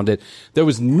happened around it. There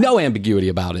was no ambiguity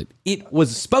about it. It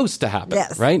was supposed to happen,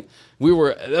 right?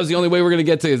 That was the only way we're going to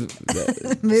get to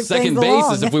second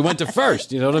bases if we went to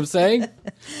first. You know what I'm saying?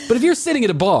 But if you're sitting at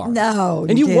a bar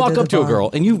and you walk up to a girl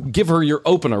and you give her your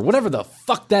opener, whatever the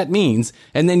fuck that means,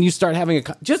 and then you start having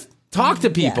just talk to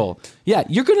people. Yeah,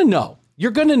 you're going to know.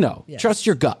 You're going to know. Yes. Trust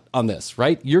your gut on this,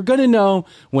 right? You're going to know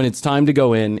when it's time to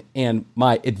go in. And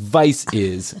my advice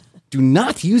is do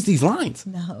not use these lines.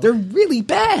 No. They're really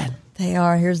bad. They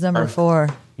are. Here's number 4.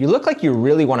 You look like you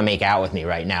really want to make out with me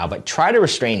right now, but try to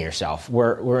restrain yourself.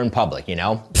 We're in public, you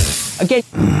know? Again.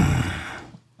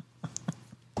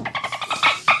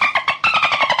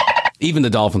 Even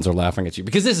the dolphins are laughing at you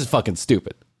because this is fucking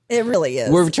stupid. It really is.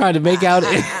 We're trying to make out.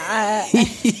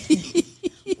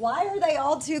 Why are they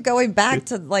all going back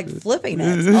to flipping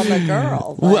it on the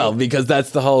girl? Well, because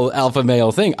that's the whole alpha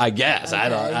male thing, I guess. Okay.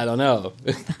 I don't know.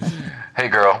 Hey,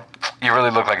 girl, you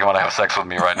really look like you want to have sex with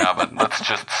me right now, but let's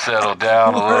just settle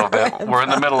down a little bit. We're in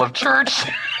the middle of church.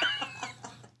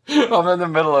 I'm in the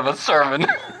middle of a sermon.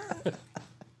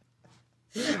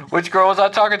 Which girl was I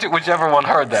talking to? Whichever one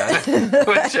heard that.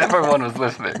 Whichever one was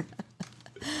listening.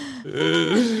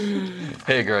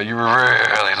 Hey, girl, you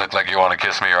really look like you want to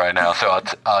kiss me right now. So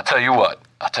I'll tell you what.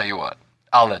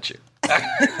 I'll let you.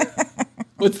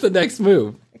 What's the next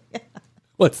move?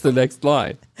 What's the next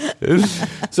line?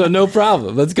 So no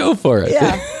problem. Let's go for it.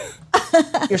 Yeah.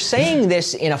 You're saying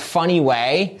this in a funny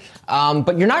way,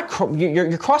 but you're not.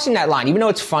 You're crossing that line. Even though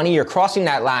it's funny, you're crossing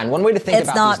that line. One way to think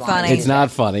about these lines. It's not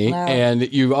funny, no.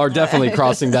 And you are definitely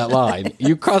crossing that line.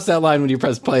 You cross that line when you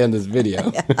press play on this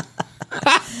video.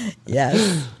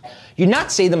 Yes. You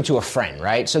not say them to a friend,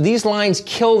 right? So these lines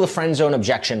kill the friend zone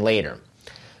objection later.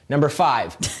 Number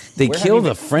 5. They kill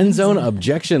the friend zone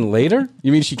objection later?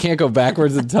 You mean she can't go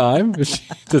backwards in time if she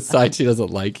decides she doesn't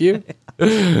like you?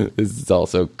 This is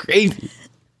also crazy.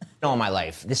 All my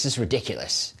life. This is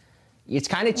ridiculous. It's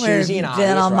kind of cheesy and obvious,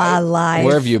 Where have you been all right? my life?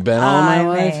 Where have you been all my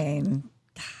life? Mean,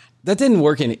 That didn't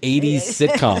work in 80s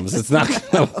sitcoms. It's not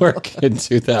going to work in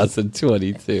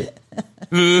 2022.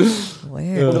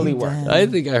 Totally work. I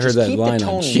think I heard that line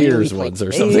on Cheers once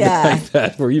or something like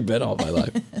that, where you've been all my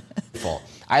life.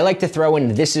 I like to throw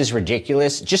in "this is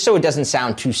ridiculous" just so it doesn't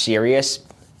sound too serious.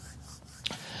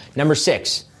 Number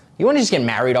 6, you want to just get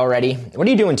married already? What are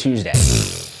you doing Tuesday?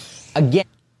 Again.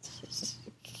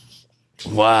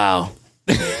 Wow.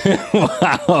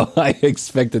 Wow. I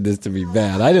expected this to be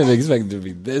bad. I didn't expect it to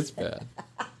be this bad.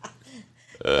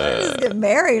 Just get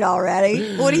married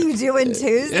already. What are you doing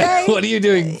Tuesday? What are you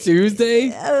doing Tuesday?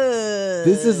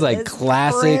 This is like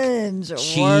classic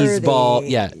cheese ball.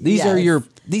 Yeah, these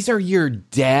are your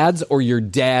dad's or your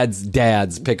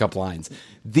dad's pickup lines.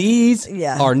 These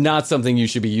are not something you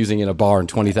should be using in a bar in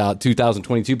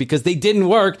 2022 because they didn't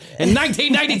work in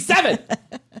 1997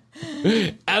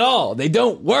 at all. They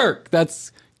don't work.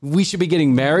 We should be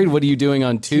getting married. What are you doing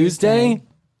on Tuesday?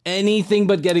 Anything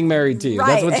but getting married to you.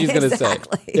 That's what she's going to say.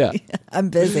 Yeah. I'm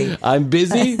busy. I'm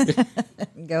busy.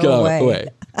 Go away.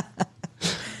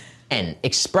 And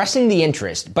expressing the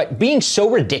interest, but being so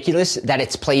ridiculous that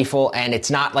it's playful and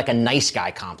it's not like a nice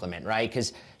guy compliment, right?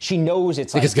 Because she knows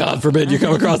it's because God forbid you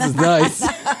come across as nice.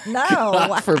 No.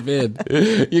 God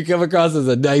forbid you come across as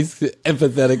a nice,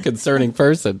 empathetic, concerning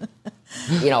person.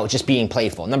 Just being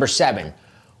playful. Number 7.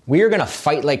 We are going to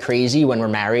fight like crazy when we're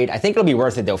married. I think it'll be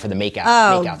worth it, though, for the makeout.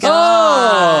 Oh,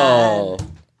 God.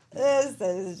 This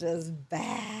is just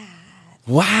bad.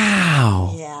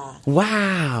 Wow. Yeah.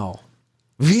 Wow.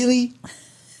 Really?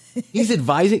 He's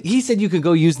advising. He said you could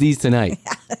go use these tonight.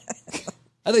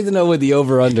 I'd like to know what the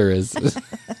over-under is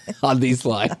on these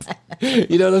lines.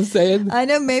 You know what I'm saying? I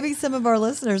know maybe some of our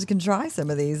listeners can try some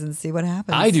of these and see what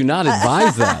happens. I do not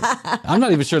advise that. I'm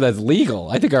not even sure that's legal.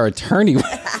 I think our attorney would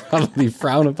probably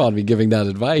frown upon me giving that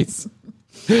advice.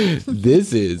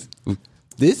 This is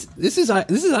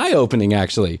eye-opening,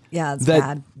 actually. Yeah, it's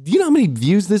bad. Do you know how many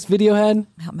views this video had?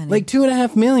 How many? Like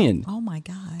 2.5 million. Oh my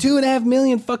God. 2.5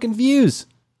 million fucking views.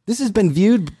 This has been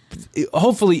viewed,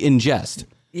 hopefully in jest.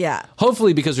 Yeah.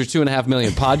 Hopefully because there's 2.5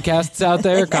 million podcasts out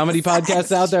there, comedy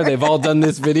podcasts out there. They've all done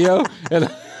this video,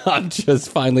 and I'm just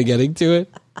finally getting to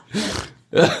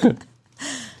it.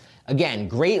 Again,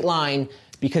 great line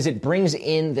because it brings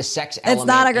in the sex element. It's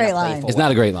not a great line. It's not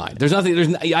a great line.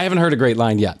 I haven't heard a great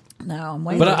line yet. No, I'm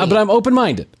waiting. But I'm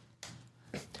open-minded.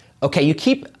 Okay, you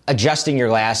keep adjusting your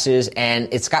glasses, and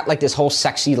it's got like this whole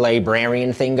sexy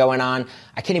librarian thing going on.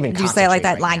 I can't even. Did you say it like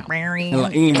that, right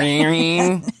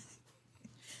librarian?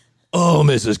 Oh,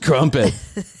 Mrs. Crumpet.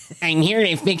 I'm here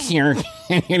to fix your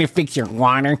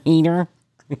water heater.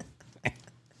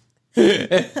 Ding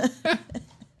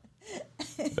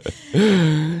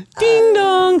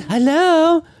dong.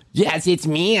 Hello. Yes, it's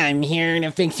me. I'm here to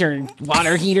fix your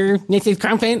water heater, Mrs.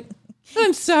 Crumpet.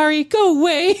 I'm sorry. Go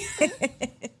away.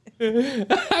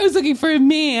 I was looking for a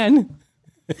man.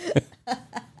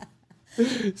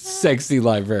 Sexy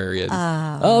librarian.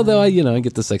 Although I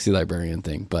get the sexy librarian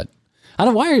thing, but I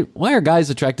don't know why are guys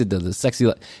attracted to the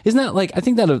sexy? Isn't that like, I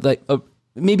think that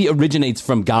maybe originates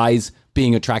from guys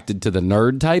being attracted to the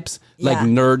nerd types. Like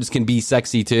nerds can be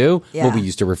sexy too. Yeah. What we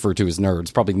used to refer to as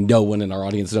nerds. Probably no one in our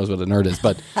audience knows what a nerd is,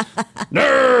 but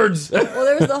nerds. Well,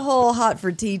 there's the whole hot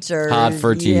for teacher.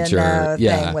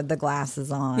 Thing with the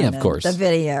glasses on. Yeah, of course. The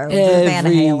video. The Van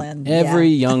Halen. Every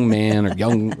young man or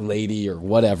young lady or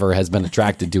whatever has been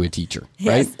attracted to a teacher,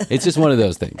 right? Yes. It's just one of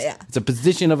those things. Yeah. It's a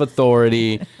position of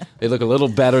authority. They look a little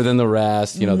better than the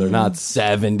rest. They're not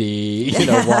 70,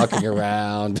 walking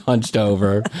around hunched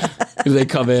over. They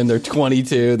come in, they're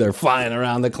 22, they're flying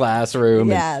around the classroom.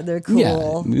 Yeah, they're cool.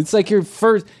 Yeah, it's like you're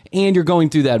going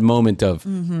through that moment of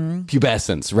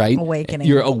pubescence, right? Awakening.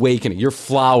 You're awakening. You're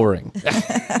flowering.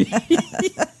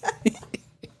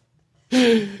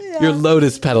 Your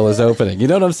lotus petal is opening. You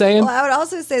know what I'm saying? Well, I would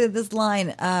also say that this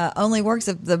line only works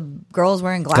if the girl's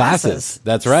wearing glasses.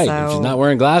 That's right. So if she's not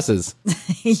wearing glasses,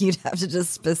 you'd have to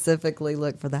just specifically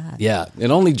look for that. Yeah,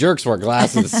 and only jerks wear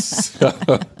glasses.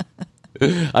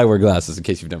 I wear glasses in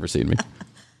case you've never seen me.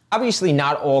 Obviously,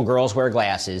 not all girls wear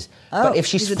glasses, but if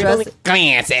she's fiddling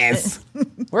glasses,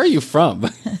 where are you from?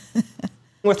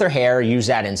 with her hair, use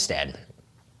that instead.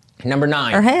 Number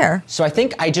 9. Her hair. So I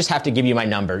think I just have to give you my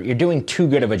number. You're doing too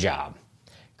good of a job.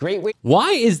 Great way.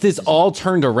 Why is this all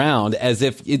turned around as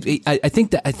if I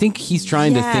think he's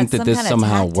trying to think that this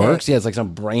somehow works? Yeah, it's like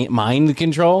some mind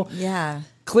control. Yeah.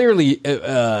 Clearly,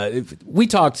 we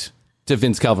talked to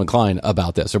Vince Calvin Klein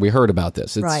about this, or we heard about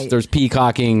this. Right. There's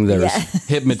peacocking, there's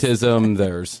hypnotism,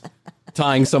 there's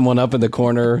tying someone up in the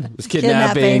corner, was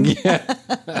kidnapping. Yeah.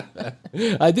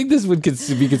 I think this would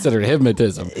be considered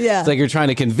hypnotism. Yeah. It's like you're trying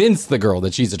to convince the girl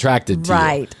that she's attracted to you.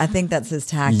 Right. I think that's his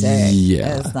tactic.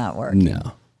 Yeah. It's not working.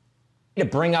 No. To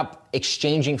bring up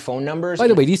exchanging phone numbers. By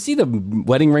the way, do you see the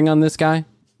wedding ring on this guy?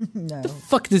 No. The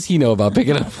fuck does he know about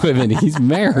picking up women? He's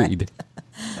married.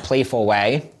 Playful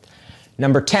way.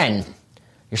 Number 10,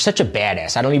 you're such a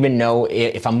badass. I don't even know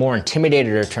if I'm more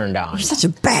intimidated or turned on. You're such a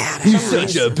badass. You're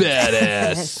such a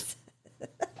badass.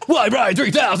 Why, Brian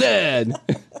 3000?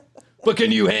 But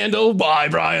can you handle Why,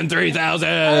 Brian 3000?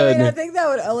 I think that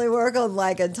would only work on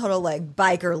like a total like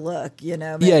biker look, you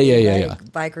know? Yeah.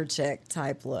 Biker chick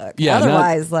type look. Yeah,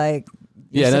 otherwise, like.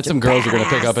 That's some girls are going to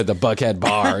pick up at the Buckhead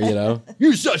bar, you know?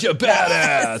 You're such a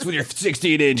badass with your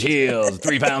 16-inch heels,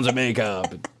 3 pounds of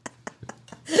makeup.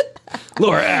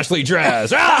 Laura Ashley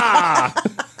dress. Ah!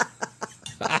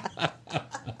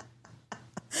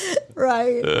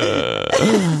 Right.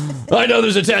 I know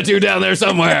there's a tattoo down there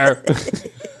somewhere.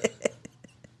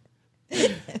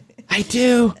 I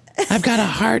do. I've got a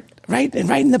heart right in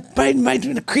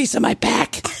the crease of my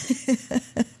back.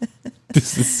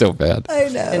 This is so bad. I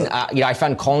know. And I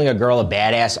found calling a girl a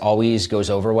badass always goes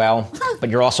over well, but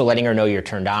you're also letting her know you're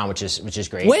turned on, which is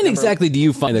great. When exactly do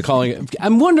you find that calling?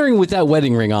 I'm wondering with that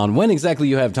wedding ring on, when exactly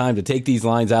you have time to take these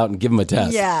lines out and give them a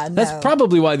test? Yeah, no. That's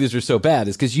probably why these are so bad,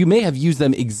 is because you may have used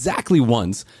them exactly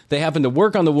once. They happen to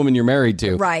work on the woman you're married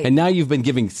to. Right. And now you've been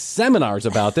giving seminars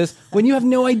about this when you have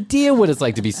no idea what it's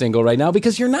like to be single right now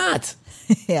because you're not.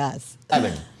 Yes.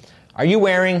 11, are you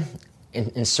wearing...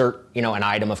 Insert, an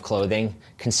item of clothing.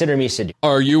 Consider me seduced.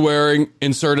 Are you wearing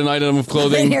insert an item of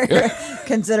clothing?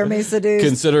 Consider me seduced.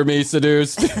 Consider me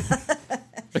seduced.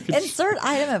 Insert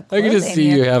item of I clothing. can just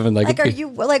see you having are you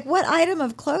like what item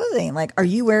of clothing? Like, are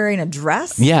you wearing a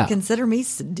dress? Yeah. Consider me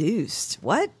seduced.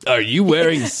 What? Are you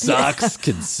wearing socks?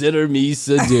 Consider me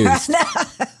seduced.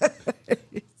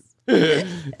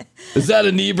 Is that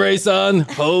a knee brace on?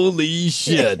 Holy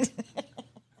shit.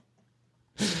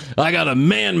 I got a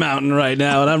man mountain right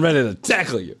now, and I'm ready to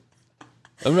tackle you.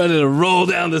 I'm ready to roll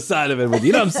down the side of it with you.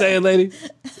 You know what I'm saying, lady?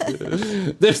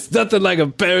 There's nothing like a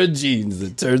pair of jeans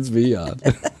that turns me on.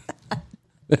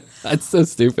 That's so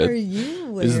stupid. Are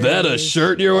you wearing? Is that a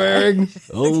shirt you're wearing?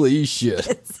 Holy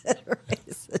shit.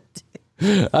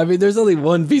 I mean, there's only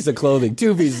one piece of clothing,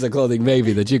 2 pieces of clothing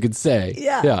maybe that you could say.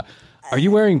 Yeah. Are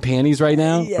you wearing panties right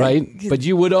now? Yeah. Right? But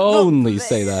you would only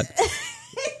say that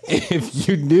if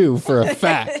you knew for a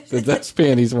fact that those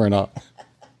panties weren't on.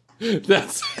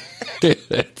 That's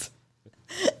it.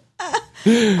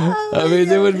 I mean,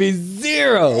 there would be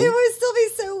zero. It would still be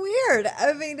so weird.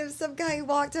 I mean, if some guy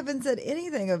walked up and said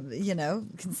anything of,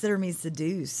 consider me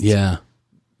seduced. Yeah.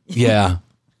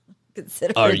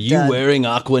 Consider Are it you done. wearing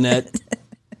Aquanet?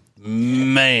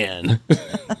 Man.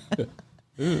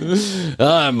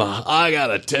 I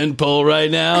got a 10 pole right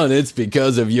now, and it's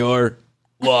because of your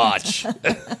watch.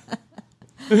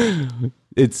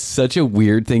 It's such a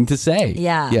weird thing to say.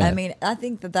 Yeah. I mean, I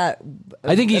think that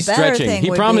I think he's stretching. He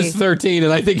promised 13,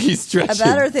 and I think he's stretching. A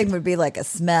better thing would be like a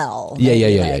smell.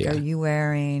 Yeah. Are you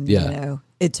wearing,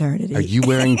 eternity? Are you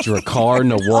wearing Drakkar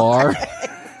Noir?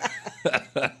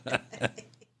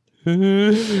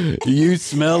 You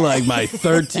smell like my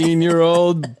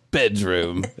 13-year-old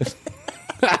bedroom.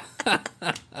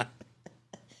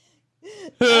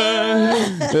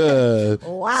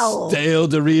 Wow. Stale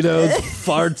Doritos,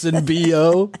 farts, and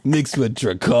B.O. mixed with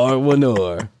Drakkar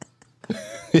Noir.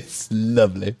 It's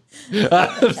lovely.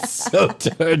 I'm so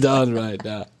turned on right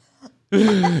now.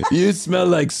 You smell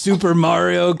like Super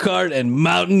Mario Kart and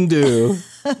Mountain Dew.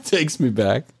 Takes me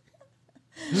back.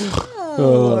 Oh,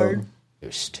 Lord.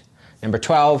 Number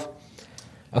 12.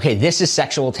 Okay, this is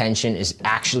sexual tension is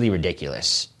actually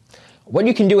ridiculous. What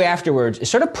you can do afterwards is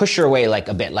sort of push her away like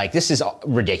a bit, like this is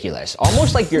ridiculous.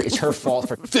 Almost like it's her fault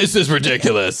for... This is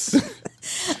ridiculous.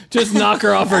 Just knock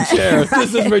her off her chair.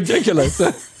 This is ridiculous.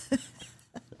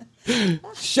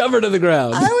 Shove her to the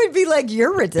ground. I would be like,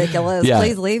 you're ridiculous. Yeah.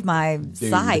 Please leave my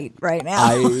sight right now.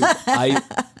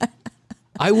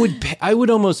 I would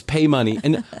almost pay money,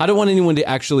 and I don't want anyone to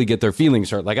actually get their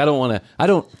feelings hurt. Like I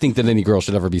don't think that any girl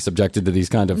should ever be subjected to these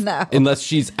kind of,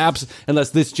 unless unless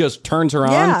this just turns her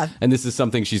on, and this is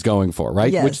something she's going for,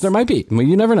 right? Yes. Which there might be. I mean,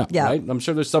 you never know, Yeah. right? I'm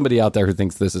sure there's somebody out there who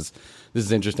thinks this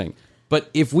is interesting. But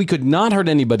if we could not hurt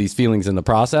anybody's feelings in the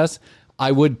process,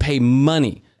 I would pay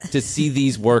money to see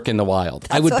these work in the wild.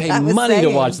 I would pay money to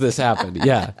watch this happen.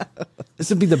 Yeah.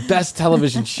 This would be the best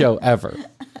television show ever.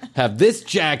 have this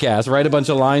jackass write a bunch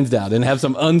of lines down and have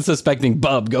some unsuspecting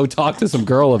bub go talk to some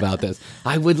girl about this.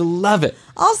 I would love it.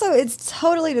 Also, it's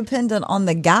totally dependent on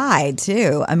the guy,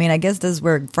 too. I mean, I guess this is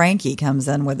where Frankie comes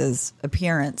in with his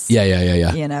appearance. Yeah.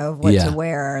 You know, what to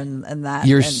wear and that.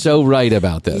 You're so right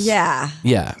about this. Yeah.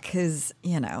 Yeah. Because,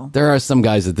 you know. There are some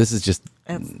guys that this is just...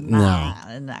 No.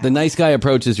 The nice guy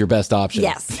approach is your best option.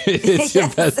 Yes. It's your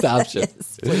best option.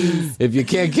 Yes, please. If you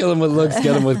can't kill him with looks,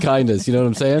 get him with kindness. You know what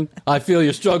I'm saying? I feel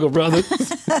your struggle, brother.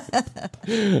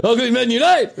 Ugly men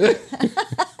unite.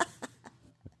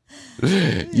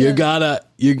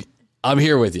 I'm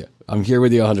here with you. I'm here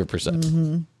with you 100%.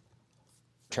 Mm-hmm.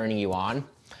 Turning you on.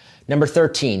 Number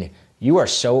 13, you are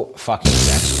so fucking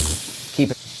sexy.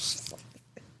 Keep it.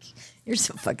 You're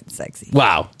so fucking sexy.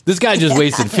 Wow. This guy just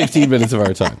wasted 15 minutes of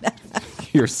our time.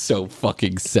 You're so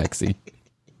fucking sexy.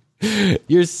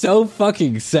 You're so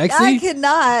fucking sexy. That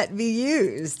cannot be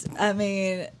used. I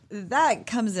mean, that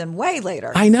comes in way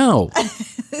later. I know.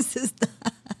 This is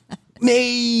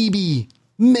maybe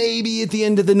at the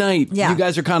end of the night, you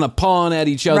guys are kind of pawing at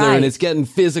each other and it's getting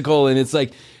physical and it's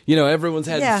like, you know, everyone's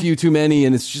had a few too many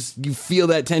and it's just, you feel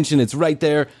that tension. It's right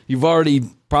there. You've already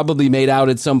probably made out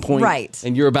at some point. Right.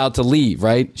 And you're about to leave,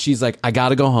 right? She's like, I got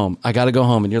to go home.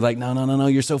 And you're like, no.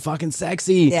 You're so fucking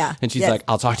sexy. Yeah. And she's like,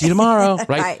 I'll talk to you tomorrow.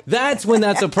 Right? That's when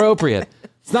that's appropriate.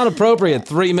 It's not appropriate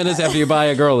 3 minutes after you buy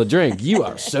a girl a drink. You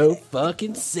are so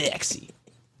fucking sexy.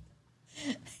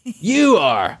 You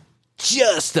are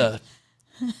just a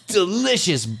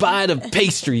delicious bite of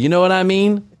pastry. You know what I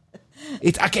mean?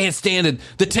 I can't stand it.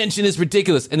 The tension is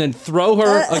ridiculous. And then throw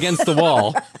her against the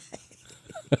wall.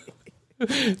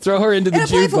 Throw her into the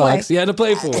jukebox. Yeah, in a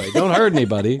playful way. Don't hurt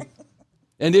anybody.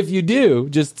 And if you do,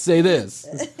 just say this.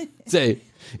 Say,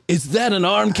 is that an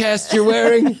arm cast you're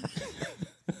wearing?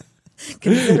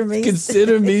 Consider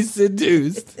me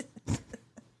seduced.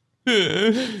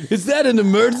 Is that an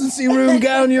emergency room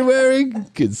gown you're wearing?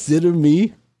 Consider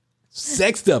me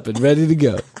sexed up and ready to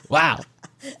go. Wow.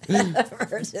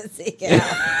 emergency gown.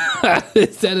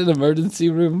 Is that an emergency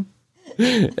room?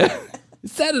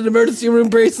 Is that an emergency room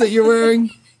bracelet you're wearing?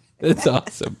 That's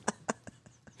awesome.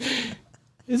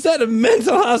 Is that a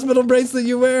mental hospital bracelet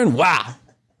you're wearing? Wow.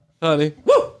 Honey.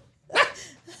 Woo!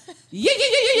 Yeah.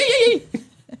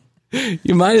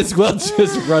 You might as well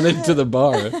just run into the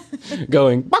bar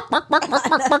going bark, bark, bark, bark,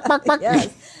 bark, bark, bark, bark. Yes,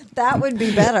 that would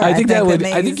be better. I think that would.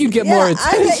 I think you'd get more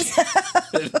attention.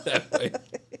 that way.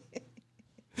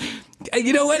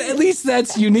 You know what? At least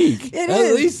that's unique.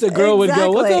 At least a girl would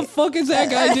go, what the fuck is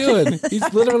that guy doing?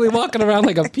 He's literally walking around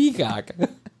like a peacock.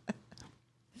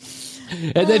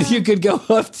 And then you could go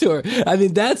up to her. I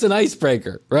mean, that's an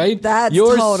icebreaker, right? That's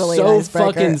You're totally so an icebreaker.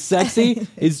 fucking sexy.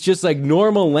 It's just like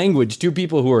normal language two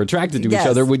people who are attracted to each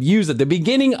other would use at the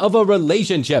beginning of a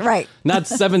relationship. Right. Not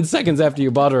 7 seconds after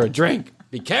you bought her a drink.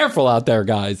 Be careful out there,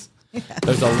 guys.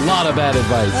 There's a lot of bad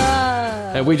advice.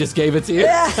 And we just gave it to you.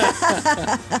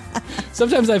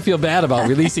 Sometimes I feel bad about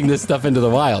releasing this stuff into the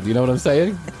wild. You know what I'm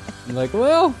saying? I'm like,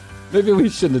 well, maybe we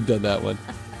shouldn't have done that one.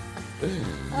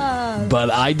 But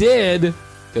I did,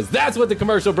 because that's what the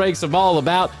commercial breaks are all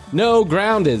about. No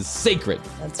ground is sacred.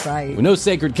 That's right. No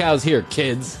sacred cows here,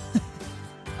 kids.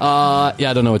 I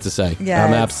don't know what to say. Yeah,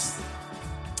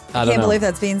 I can't believe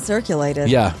that's being circulated.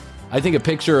 Yeah, I think a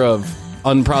picture of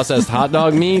unprocessed hot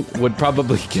dog meat would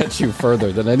probably get you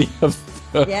further than any of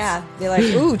those. Yeah, be like,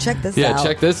 ooh, check this out. Yeah,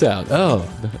 check this out. Oh,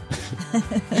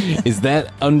 is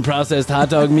that unprocessed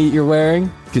hot dog meat you're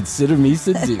wearing? Consider me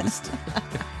seduced.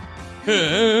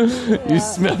 You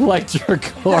smell like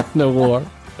Jerk War.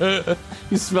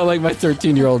 You smell like my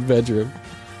 13-year-old bedroom.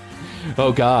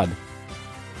 Oh, God.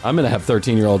 I'm going to have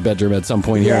 13-year-old bedroom at some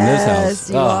point here in this house. Yes,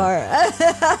 you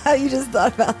are. You just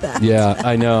thought about that. Yeah,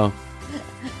 I know.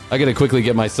 I got to quickly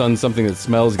get my son something that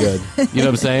smells good. You know what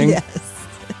I'm saying? Yes.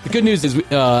 The good news is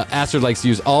Astrid likes to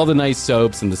use all the nice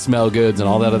soaps and the smell goods and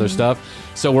all that other stuff.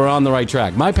 So we're on the right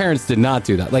track. My parents did not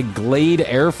do that. Like Glade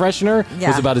air freshener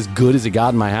was about as good as it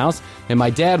got in my house. And my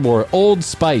dad wore Old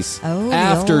Spice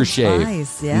aftershave. Old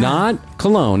Spice, yeah. Not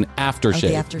cologne, aftershave.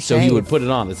 The aftershave. So he would put it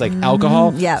on. It's like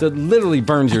alcohol. Yeah. So it literally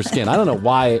burns your skin. I don't know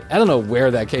why. I don't know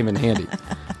where that came in handy.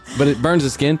 But it burns the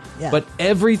skin. Yeah. But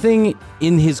everything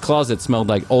in his closet smelled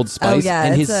like Old Spice.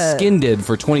 And his skin did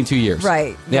for 22 years.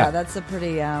 Right. Yeah, that's a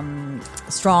pretty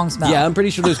strong smell. Yeah, I'm pretty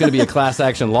sure there's going to be a class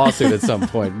action lawsuit at some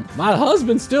point. My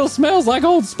husband still smells like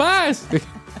Old Spice.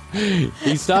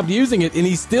 He stopped using it, and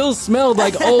he still smelled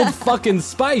like Old fucking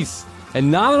Spice.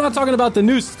 And now I'm not talking about the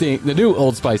new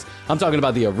Old Spice. I'm talking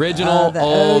about the original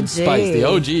Old Spice, the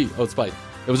OG Old Spice.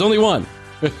 There was only one,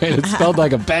 and it smelled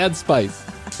like a bad spice.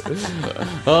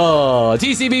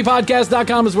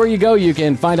 TCBpodcast.com is where you go. You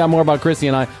can find out more about Chrissy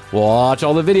and I. Watch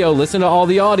all the video, listen to all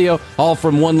the audio, all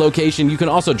from one location. You can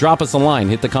also drop us a line.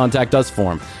 Hit the Contact Us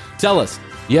form. Tell us,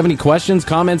 you have any questions,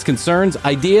 comments, concerns,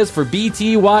 ideas for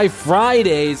BTY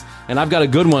Fridays? And I've got a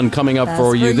good one coming up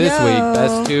for you this week.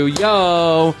 Best to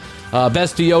Yo.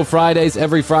 Best to Yo Fridays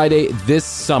every Friday this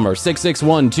summer.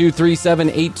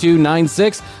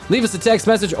 661-237-8296. Leave us a text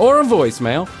message or a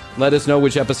voicemail. Let us know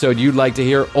which episode you'd like to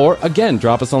hear. Or, again,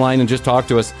 drop us a line and just talk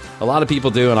to us. A lot of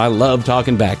people do, and I love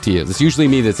talking back to you. It's usually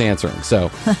me that's answering. So,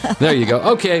 there you go.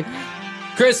 Okay.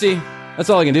 Chrissy, that's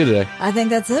all I can do today. I think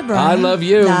that's it, Brian. I love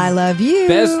you. I love you.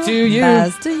 Best to you.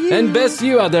 Best to you. And best to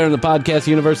you out there in the podcast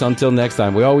universe. Until next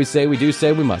time, we always say, we do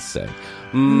say, we must say.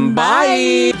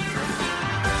 Bye.